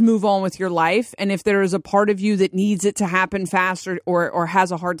 you just move on with your life. And if there is a part of you that needs it to happen faster or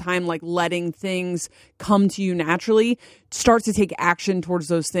has a hard time, like, letting things come to you naturally, start to take action towards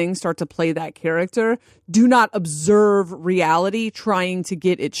those things, start to play that character. Do not observe reality trying to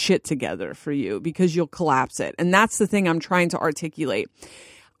get its shit together for you, because you'll collapse it. And that's the thing I'm trying to articulate.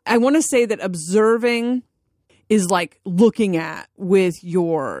 I want to say that observing is like looking at with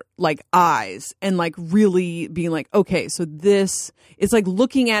your, like, eyes, and, like, really being like, okay, so this, it's like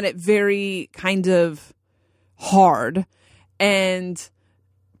looking at it very kind of hard, and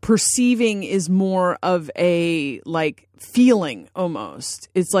perceiving is more of a, like, feeling almost.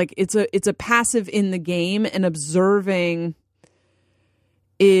 It's like, it's a passive in the game, and observing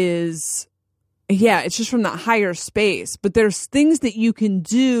is, yeah, it's just from that higher space. But there's things that you can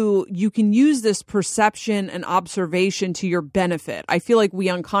do. You can use this perception and observation to your benefit. I feel like we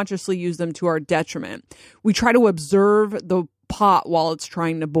unconsciously use them to our detriment. We try to observe the pot while it's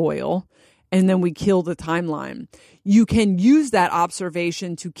trying to boil, and then we kill the timeline. You can use that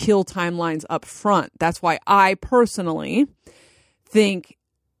observation to kill timelines up front. That's why I personally think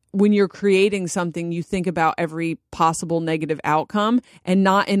when you're creating something, you think about every possible negative outcome, and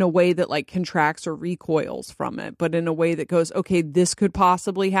not in a way that, like, contracts or recoils from it, but in a way that goes, okay, this could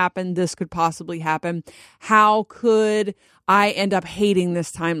possibly happen. This could possibly happen. How could I end up hating this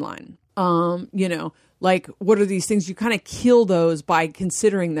timeline? You know, like, what are these things? You kind of kill those by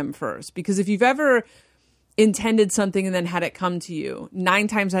considering them first, because if you've ever intended something and then had it come to you, 9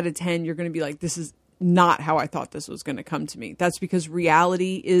 times out of 10, you're going to be like, this is not how I thought this was going to come to me. That's because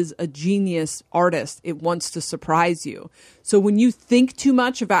reality is a genius artist. It wants to surprise you. So when you think too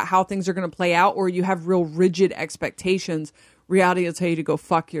much about how things are going to play out, or you have real rigid expectations, reality will tell you to go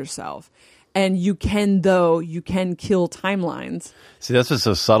fuck yourself. And you can kill timelines. See, that's what's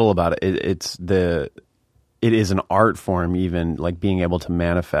so subtle about it. It is an art form, even, like, being able to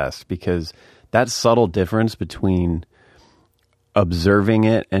manifest, because that subtle difference between observing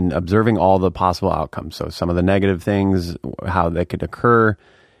it and observing all the possible outcomes. So some of the negative things, how they could occur,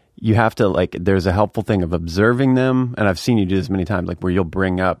 you have to, like, there's a helpful thing of observing them. And I've seen you do this many times, like, where you'll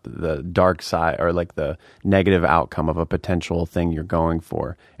bring up the dark side, or, like, the negative outcome of a potential thing you're going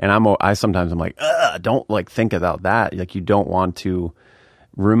for. And I sometimes I'm like, don't, like, think about that. Like, you don't want to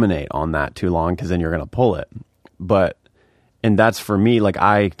ruminate on that too long, because then you're going to pull it. And that's for me, like,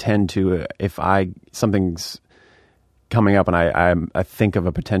 I tend to, if something's coming up and I think of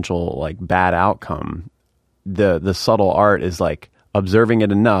a potential, like, bad outcome, the subtle art is, like, observing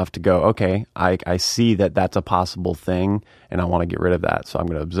it enough to go, okay, I see that that's a possible thing, and I want to get rid of that. So I'm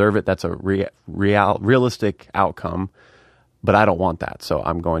going to observe it. That's a realistic outcome, but I don't want that. So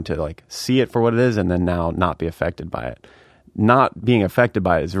I'm going to, like, see it for what it is, and then now not be affected by it. Not being affected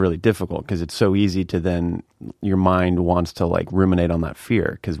by it is really difficult, because it's so easy to then, your mind wants to, like, ruminate on that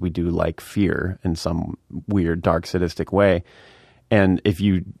fear, because we do like fear in some weird, dark, sadistic way. And if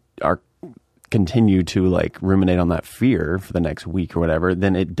you continue to, like, ruminate on that fear for the next week or whatever,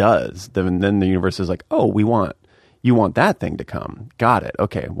 then it does. Then the universe is like, oh, you want that thing to come. Got it.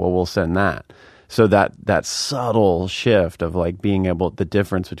 Okay, well, we'll send that. So that subtle shift of like being able, the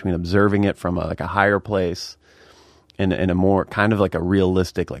difference between observing it from a higher place and a more kind of like a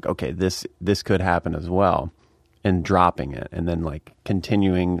realistic, like, okay, this could happen as well, and dropping it, and then like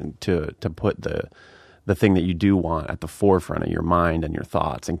continuing to put the thing that you do want at the forefront of your mind and your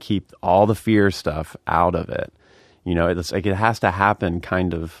thoughts, and keep all the fear stuff out of it. You know, it's like it has to happen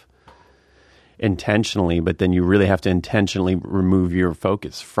kind of intentionally, but then you really have to intentionally remove your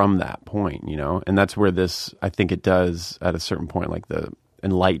focus from that point, you know? And that's where this, I think it does at a certain point, like the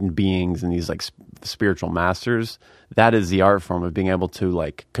enlightened beings and these like spiritual masters, that is the art form of being able to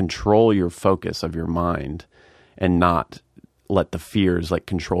like control your focus of your mind and not let the fears like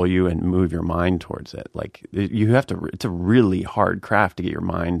control you and move your mind towards it. Like you have to, it's a really hard craft to get your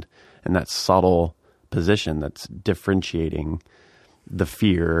mind in that subtle position that's differentiating the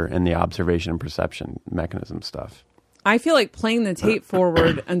fear and the observation and perception mechanism stuff. I feel like playing the tape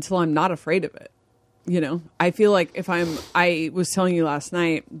forward until I'm not afraid of it. You know, I feel like I was telling you last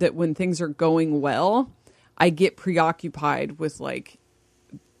night that when things are going well, I get preoccupied with like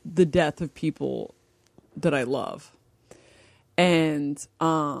the death of people that I love. And,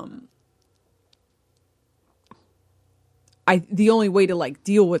 the only way to like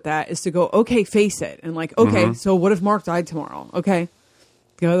deal with that is to go, okay, face it. And like, okay, so what if Mark died tomorrow? Okay.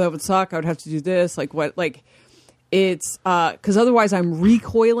 You know, that would suck. I would have to do this. Like what, like it's, cause otherwise I'm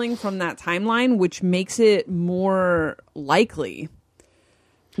recoiling from that timeline, which makes it more likely.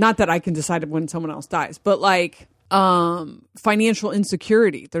 Not that I can decide when someone else dies, but like, financial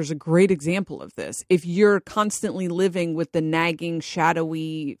insecurity. There's a great example of this. If you're constantly living with the nagging,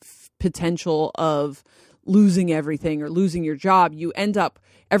 shadowy potential of losing everything or losing your job, you end up,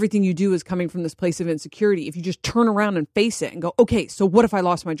 everything you do is coming from this place of insecurity. If you just turn around and face it and go, okay, so what if I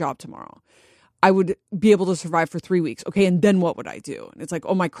lost my job tomorrow? I would be able to survive for 3 weeks. Okay, and then what would I do? And it's like,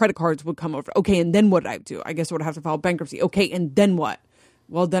 oh, my credit cards would come over. Okay, and then what would I do? I guess I would have to file bankruptcy. Okay, and then what?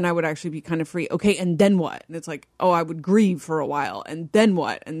 Well, then I would actually be kind of free. Okay, and then what? And it's like, oh, I would grieve for a while. And then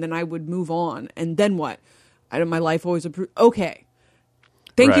what? And then I would move on. And then what? My life always improved. Okay.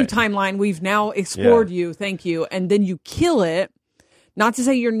 Thank you, timeline. We've now explored you. Thank you. And then you kill it. Not to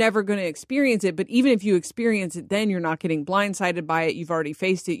say you're never going to experience it, but even if you experience it, then you're not getting blindsided by it. You've already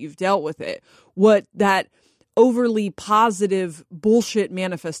faced it. You've dealt with it. What that overly positive bullshit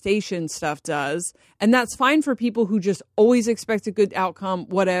manifestation stuff does, and that's fine for people who just always expect a good outcome,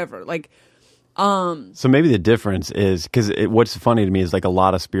 whatever. Like, so maybe the difference is, because what's funny to me is like a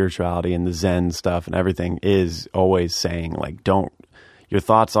lot of spirituality and the Zen stuff and everything is always saying like, your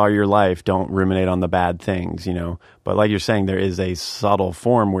thoughts are your life. Don't ruminate on the bad things, you know. But like you're saying, there is a subtle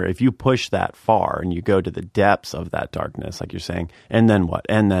form where if you push that far and you go to the depths of that darkness, like you're saying, and then what,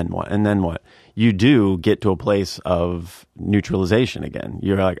 and then what, and then what, you do get to a place of neutralization again.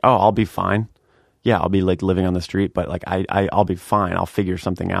 You're like, oh, I'll be fine. Yeah, I'll be like living on the street, but like I'll be fine. I'll figure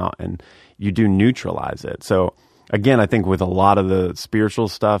something out, and you do neutralize it. So again, I think with a lot of the spiritual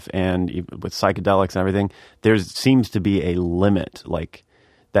stuff and with psychedelics and everything, there seems to be a limit, like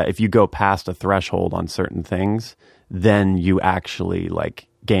that if you go past a threshold on certain things, then you actually like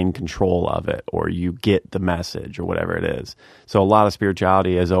gain control of it, or you get the message or whatever it is. So a lot of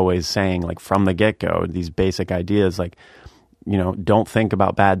spirituality is always saying like from the get-go, these basic ideas like, you know, don't think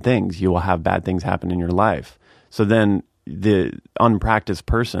about bad things. You will have bad things happen in your life. So then the unpracticed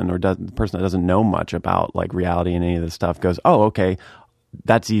person or the person that doesn't know much about like reality and any of this stuff goes, oh, okay,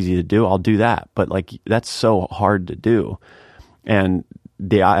 that's easy to do. I'll do that. But like, that's so hard to do. And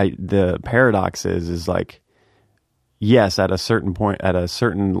the paradox is like, yes, at a certain point, at a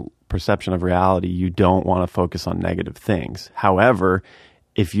certain perception of reality, you don't want to focus on negative things. However,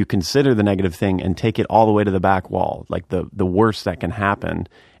 if you consider the negative thing and take it all the way to the back wall, like the worst that can happen,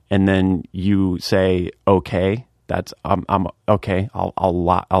 and then you say, okay, that's I'm okay.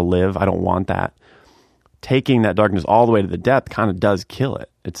 I'll live. I don't want that. Taking that darkness all the way to the depth kind of does kill it.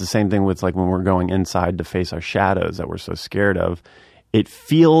 It's the same thing with like when we're going inside to face our shadows that we're so scared of. It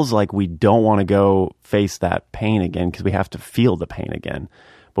feels like we don't want to go face that pain again because we have to feel the pain again.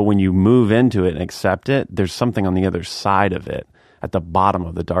 But when you move into it and accept it, there's something on the other side of it at the bottom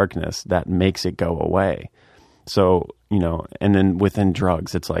of the darkness that makes it go away. So, you know, and then within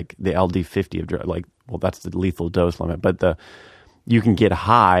drugs, it's like the LD50 of drug, like, well, that's the lethal dose limit, but you can get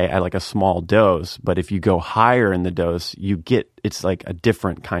high at like a small dose, but if you go higher in the dose, it's like a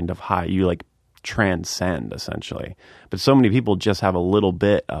different kind of high. You like transcend essentially. But so many people just have a little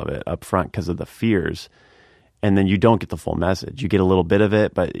bit of it up front because of the fears, and then you don't get the full message. You get a little bit of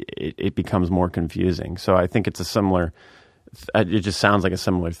it, but it becomes more confusing. So I think it just sounds like a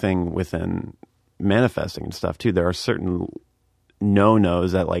similar thing within manifesting and stuff too. There are certain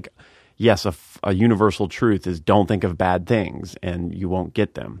no-nos that like, yes, a universal truth is don't think of bad things and you won't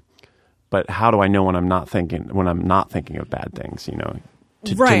get them. But how do I know when I'm not thinking of bad things, you know?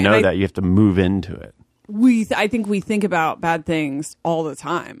 To know that, you have to move into it. I think we think about bad things all the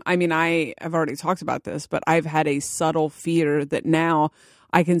time. I mean, I've already talked about this, but I've had a subtle fear that now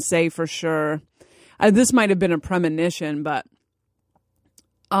I can say for sure. This might have been a premonition, but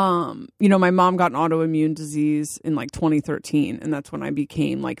you know, my mom got an autoimmune disease in like 2013, and that's when I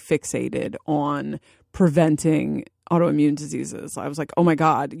became like fixated on preventing autoimmune diseases. I was like, oh my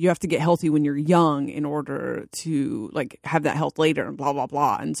God, you have to get healthy when you're young in order to like have that health later and blah, blah,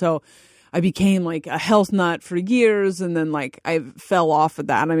 blah. And so I became like a health nut for years, and then like I fell off of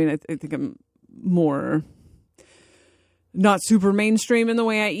that. I mean, I think I'm more not super mainstream in the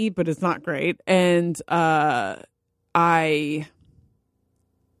way I eat, but it's not great. And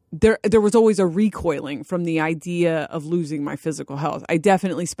there was always a recoiling from the idea of losing my physical health. I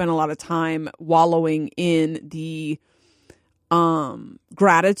definitely spent a lot of time wallowing in the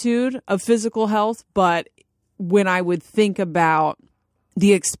gratitude of physical health. But when I would think about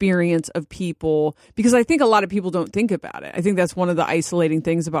the experience of people, because I think a lot of people don't think about it. I think that's one of the isolating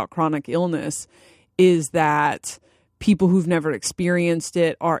things about chronic illness is that people who've never experienced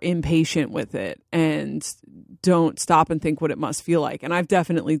it are impatient with it and don't stop and think what it must feel like. And I've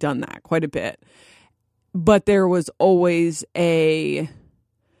definitely done that quite a bit. But there was always a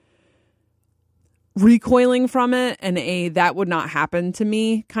recoiling from it and that would not happen to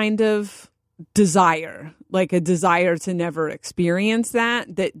me kind of desire, like a desire to never experience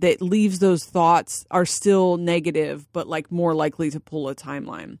that leaves those thoughts are still negative, but like more likely to pull a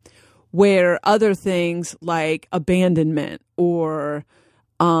timeline. Where other things like abandonment or,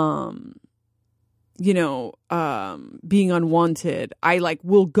 being unwanted, I like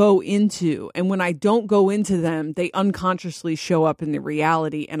will go into, and when I don't go into them, they unconsciously show up in the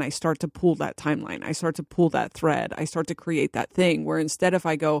reality, and I start to pull that timeline. I start to pull that thread. I start to create that thing where instead if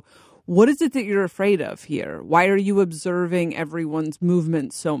I go, what is it that you're afraid of here? Why are you observing everyone's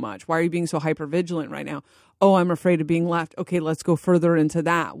movement so much? Why are you being so hypervigilant right now? Oh, I'm afraid of being left. Okay, let's go further into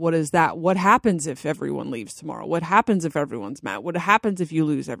that. What is that? What happens if everyone leaves tomorrow? What happens if everyone's mad? What happens if you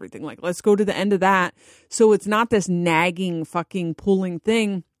lose everything? Like, let's go to the end of that. So it's not this nagging, fucking pulling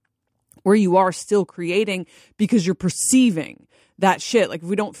thing where you are still creating because you're perceiving that shit. Like if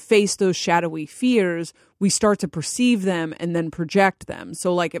we don't face those shadowy fears, we start to perceive them and then project them.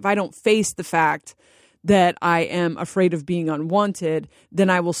 So like if I don't face the fact that I am afraid of being unwanted, then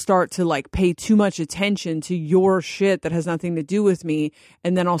I will start to like pay too much attention to your shit that has nothing to do with me.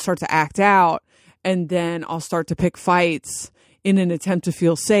 And then I'll start to act out, and then I'll start to pick fights in an attempt to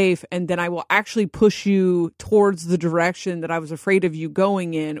feel safe. And then I will actually push you towards the direction that I was afraid of you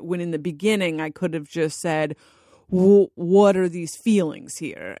going in, when in the beginning I could have just said, what are these feelings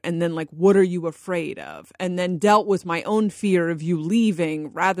here? And then like, what are you afraid of? And then dealt with my own fear of you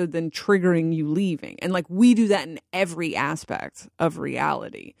leaving rather than triggering you leaving. And like, we do that in every aspect of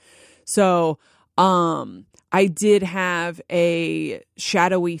reality. So, I did have a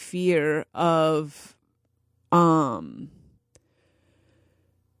shadowy fear of,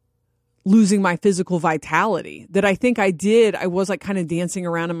 losing my physical vitality that I think I did. I was like kind of dancing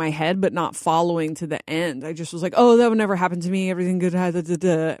around in my head, but not following to the end. I just was like, oh, that would never happen to me. Everything good.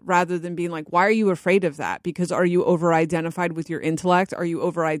 Rather than being like, why are you afraid of that? Because are you over-identified with your intellect? Are you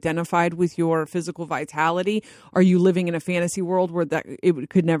over-identified with your physical vitality? Are you living in a fantasy world where that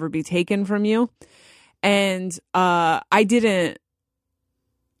could never be taken from you? And I didn't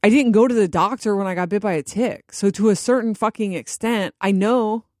go to the doctor when I got bit by a tick. So to a certain fucking extent, I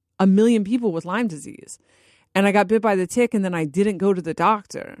know a million people with Lyme disease, and I got bit by the tick, and then I didn't go to the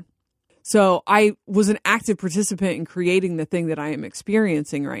doctor. So I was an active participant in creating the thing that I am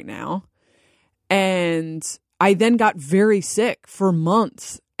experiencing right now. And I then got very sick for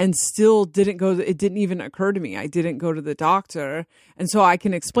months and still didn't go. It didn't even occur to me. I didn't go to the doctor. And so I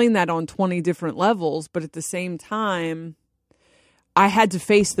can explain that on 20 different levels. But at the same time, I had to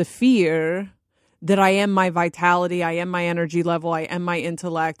face the fear that I am my vitality, I am my energy level, I am my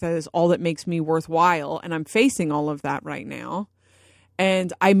intellect. That is all that makes me worthwhile. And I'm facing all of that right now.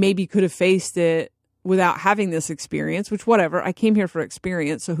 And I maybe could have faced it without having this experience, which whatever. I came here for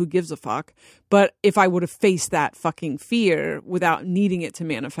experience, so who gives a fuck? But if I would have faced that fucking fear without needing it to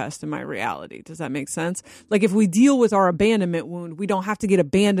manifest in my reality, does that make sense? Like if we deal with our abandonment wound, we don't have to get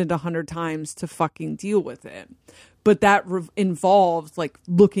abandoned 100 times to fucking deal with it. But that involves like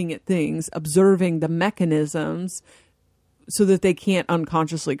looking at things, observing the mechanisms so that they can't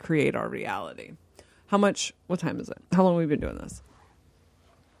unconsciously create our reality. What time is it? How long have we been doing this?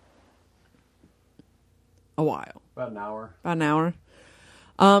 A while. About an hour. About an hour.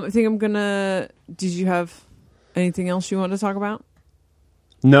 I think I'm gonna. Did you have anything else you want to talk about?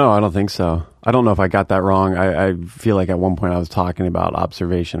 No, I don't think so. I don't know if I got that wrong. I feel like at one point I was talking about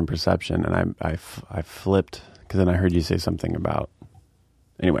observation and perception, and I flipped because then I heard you say something about.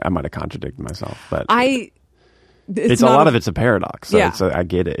 Anyway, I might have contradicted myself, but it's a lot of it's a paradox. So yeah, I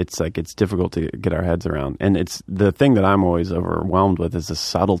get it. It's like it's difficult to get our heads around, and it's the thing that I'm always overwhelmed with is the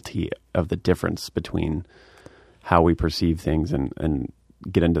subtlety of the difference between how we perceive things and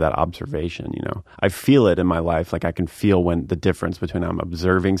get into that observation. You know, I feel it in my life. Like I can feel when the difference between I'm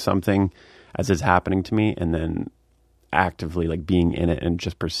observing something as it's happening to me and then actively like being in it and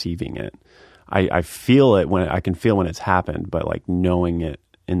just perceiving it. I feel it when I can feel when it's happened, but like knowing it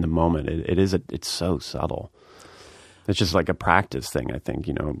in the moment, it's so subtle. It's just like a practice thing, I think,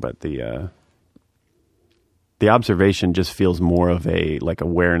 you know, but the observation just feels more of a like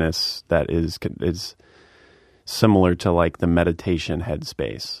awareness that is similar to like the meditation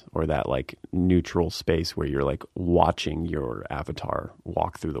headspace or that like neutral space where you're like watching your avatar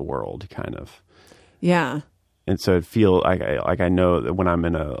walk through the world kind of. Yeah. And so it feels like I know that when I'm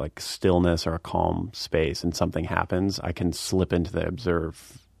in a like stillness or a calm space and something happens, I can slip into the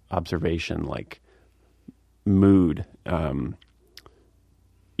observation like mood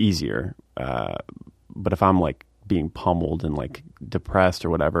easier. But if I'm like being pummeled and like depressed or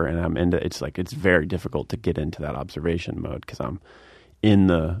whatever, and I'm into it's like it's very difficult to get into that observation mode because I'm in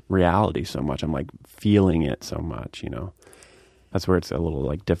the reality so much. I'm like feeling it so much, you know. That's where it's a little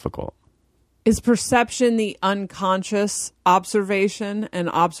like difficult. Is perception the unconscious observation, and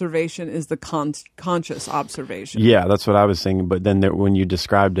observation is the conscious observation? Yeah, that's what I was saying. But then when you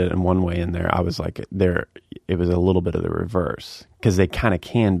described it in one way in there, I was like, it was a little bit of the reverse because they kind of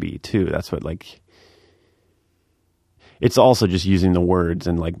can be too. That's what like. It's also just using the words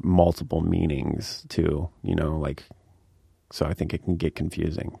and like multiple meanings too, you know, like. So I think it can get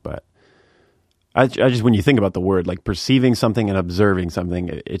confusing, but. I just when you think about the word like perceiving something and observing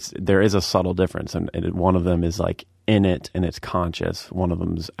something, there is a subtle difference, and one of them is like in it and it's conscious. One of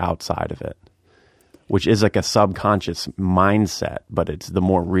them is outside of it, which is like a subconscious mindset, but it's the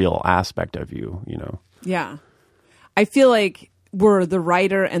more real aspect of you, you know. Yeah, I feel like we're the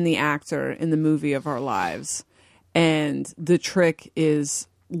writer and the actor in the movie of our lives, and the trick is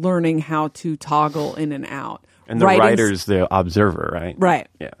learning how to toggle in and out. And the writer's the observer, right? Right.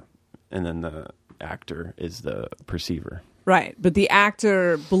 Yeah, and then the actor is the perceiver. Right. But the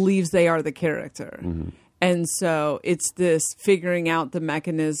actor believes they are the character. Mm-hmm. And so it's this figuring out the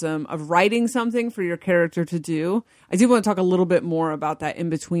mechanism of writing something for your character to do. I do want to talk a little bit more about that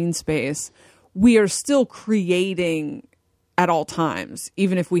in-between space. We are still creating at all times,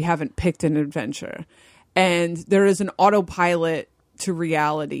 even if we haven't picked an adventure. And there is an autopilot to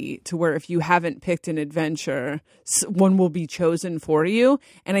reality to where if you haven't picked an adventure, one will be chosen for you.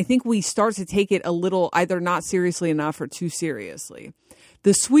 And I think we start to take it a little either not seriously enough or too seriously.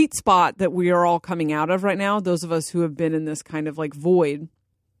 The sweet spot that we are all coming out of right now, those of us who have been in this kind of like void,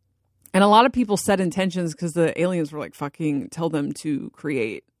 and a lot of people set intentions because the aliens were like, fucking tell them to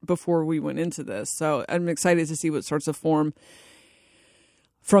create before we went into this. So I'm excited to see what sorts of form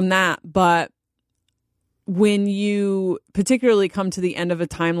from that. But when you particularly come to the end of a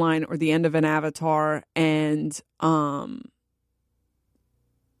timeline or the end of an avatar and,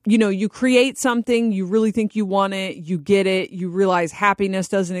 you know, you create something, you really think you want it, you get it, you realize happiness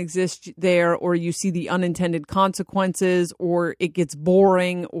doesn't exist there, or you see the unintended consequences, or it gets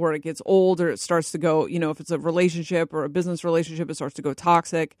boring, or it gets old, or it starts to go, you know, if it's a relationship or a business relationship, it starts to go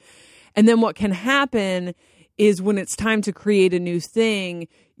toxic. And then what can happen is when it's time to create a new thing,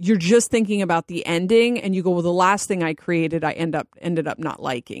 you're just thinking about the ending and you go, well, the last thing I created, I ended up not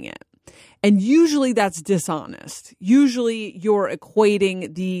liking it. And usually that's dishonest. Usually you're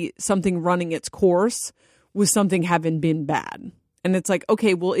equating something running its course with something having been bad. And it's like,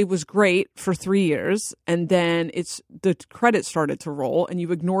 okay, well, it was great for 3 years. And then the credits started to roll and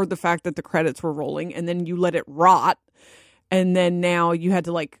you ignored the fact that the credits were rolling, and then you let it rot. And then now you had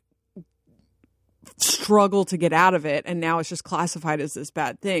to like struggle to get out of it, and now it's just classified as this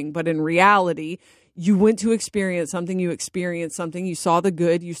bad thing. But in reality, you went to experience something, you saw the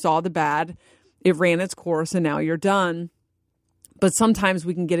good, you saw the bad, it ran its course, and now you're done. But sometimes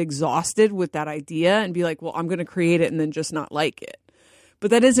we can get exhausted with that idea and be like, well, I'm going to create it and then just not like it.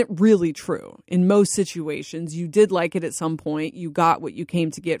 But that isn't really true. In most situations, you did like it at some point, you got what you came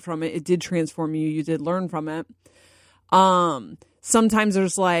to get from it, it did transform you, you did learn from it. Sometimes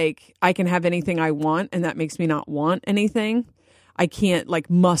there's like, I can have anything I want, and that makes me not want anything. I can't like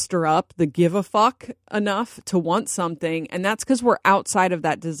muster up the give a fuck enough to want something. And that's because we're outside of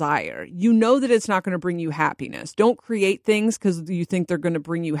that desire. You know that it's not going to bring you happiness. Don't create things because you think they're going to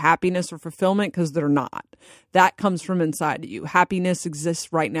bring you happiness or fulfillment, because they're not. That comes from inside of you. Happiness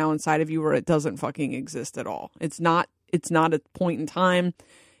exists right now inside of you, or it doesn't fucking exist at all. It's not a point in time.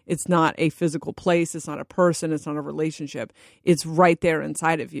 It's not a physical place. It's not a person. It's not a relationship. It's right there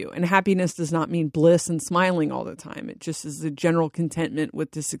inside of you. And happiness does not mean bliss and smiling all the time. It just is a general contentment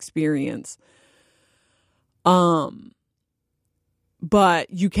with this experience. But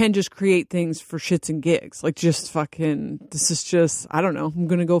you can just create things for shits and gigs. Like just fucking, this is just, I don't know. I'm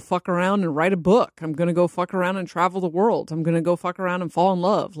going to go fuck around and write a book. I'm going to go fuck around and travel the world. I'm going to go fuck around and fall in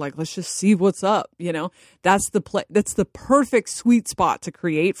love. Like, let's just see what's up. You know, that's the perfect sweet spot to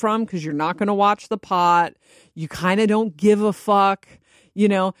create from, because you're not going to watch the pot. You kind of don't give a fuck. You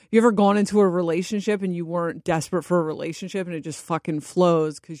know, you ever gone into a relationship and you weren't desperate for a relationship and it just fucking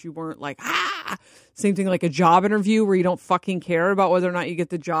flows because you weren't like, same thing like a job interview where you don't fucking care about whether or not you get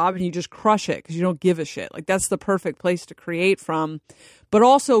the job and you just crush it because you don't give a shit. Like, that's the perfect place to create from, but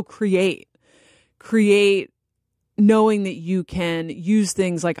also create knowing that you can use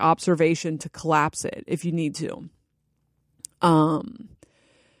things like observation to collapse it if you need to.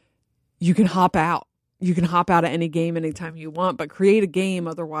 You can hop out. You can hop out of any game anytime you want, but create a game.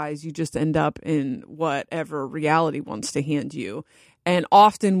 Otherwise, you just end up in whatever reality wants to hand you. And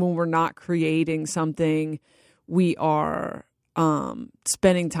often when we're not creating something, we are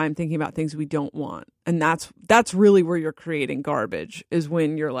spending time thinking about things we don't want. And that's really where you're creating garbage, is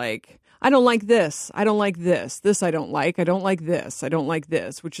when you're like, I don't like this. I don't like this. This I don't like. I don't like this. I don't like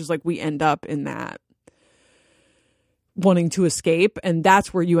this, which is like we end up in that wanting to escape. And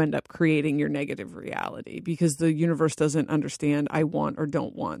that's where you end up creating your negative reality, because the universe doesn't understand I want or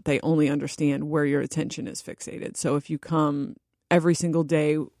don't want. They only understand where your attention is fixated. So if you come every single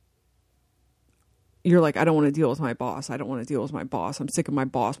day, you're like, I don't want to deal with my boss. I don't want to deal with my boss. I'm sick of my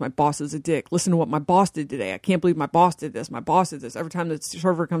boss. My boss is a dick. Listen to what my boss did today. I can't believe my boss did this. My boss did this. Every time the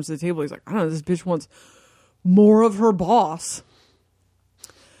server comes to the table, he's like, I don't know, this bitch wants more of her boss.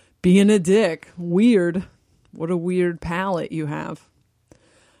 Being a dick. Weird. What a weird palette you have.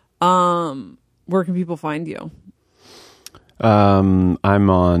 Where can people find you? I'm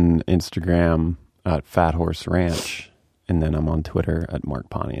on Instagram at Fat Horse Ranch, and then I'm on Twitter at Mark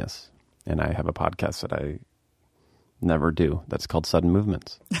Pontius. And I have a podcast that I never do. That's called Sudden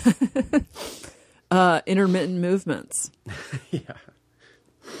Movements. Intermittent movements. Yeah.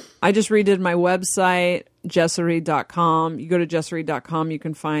 I just redid my website, jessereed.com. You go to jessereed.com, you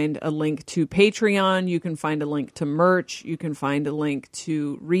can find a link to Patreon. You can find a link to merch. You can find a link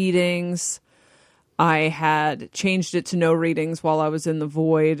to readings. I had changed it to no readings while I was in the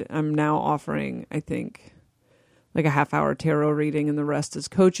void. I'm now offering, I think, like a half-hour tarot reading, and the rest is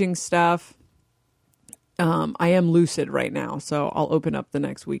coaching stuff. I am lucid right now, so I'll open up the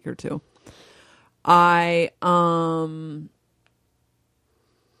next week or two. I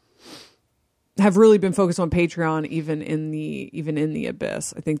have really been focused on Patreon, even in the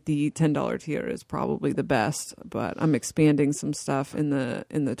abyss. I think the $10 tier is probably the best, but I'm expanding some stuff in the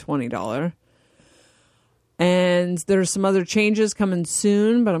 $20. And there's some other changes coming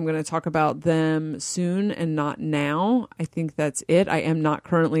soon, but I'm going to talk about them soon and not now. I think that's it. I am not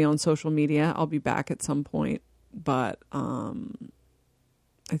currently on social media. I'll be back at some point, but I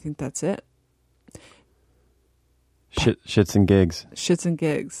think that's it. Shits and gigs. Shits and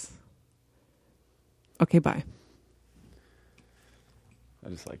gigs. Okay, bye. I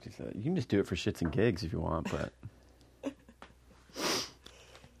just like you said. You can just do it for shits and gigs if you want, but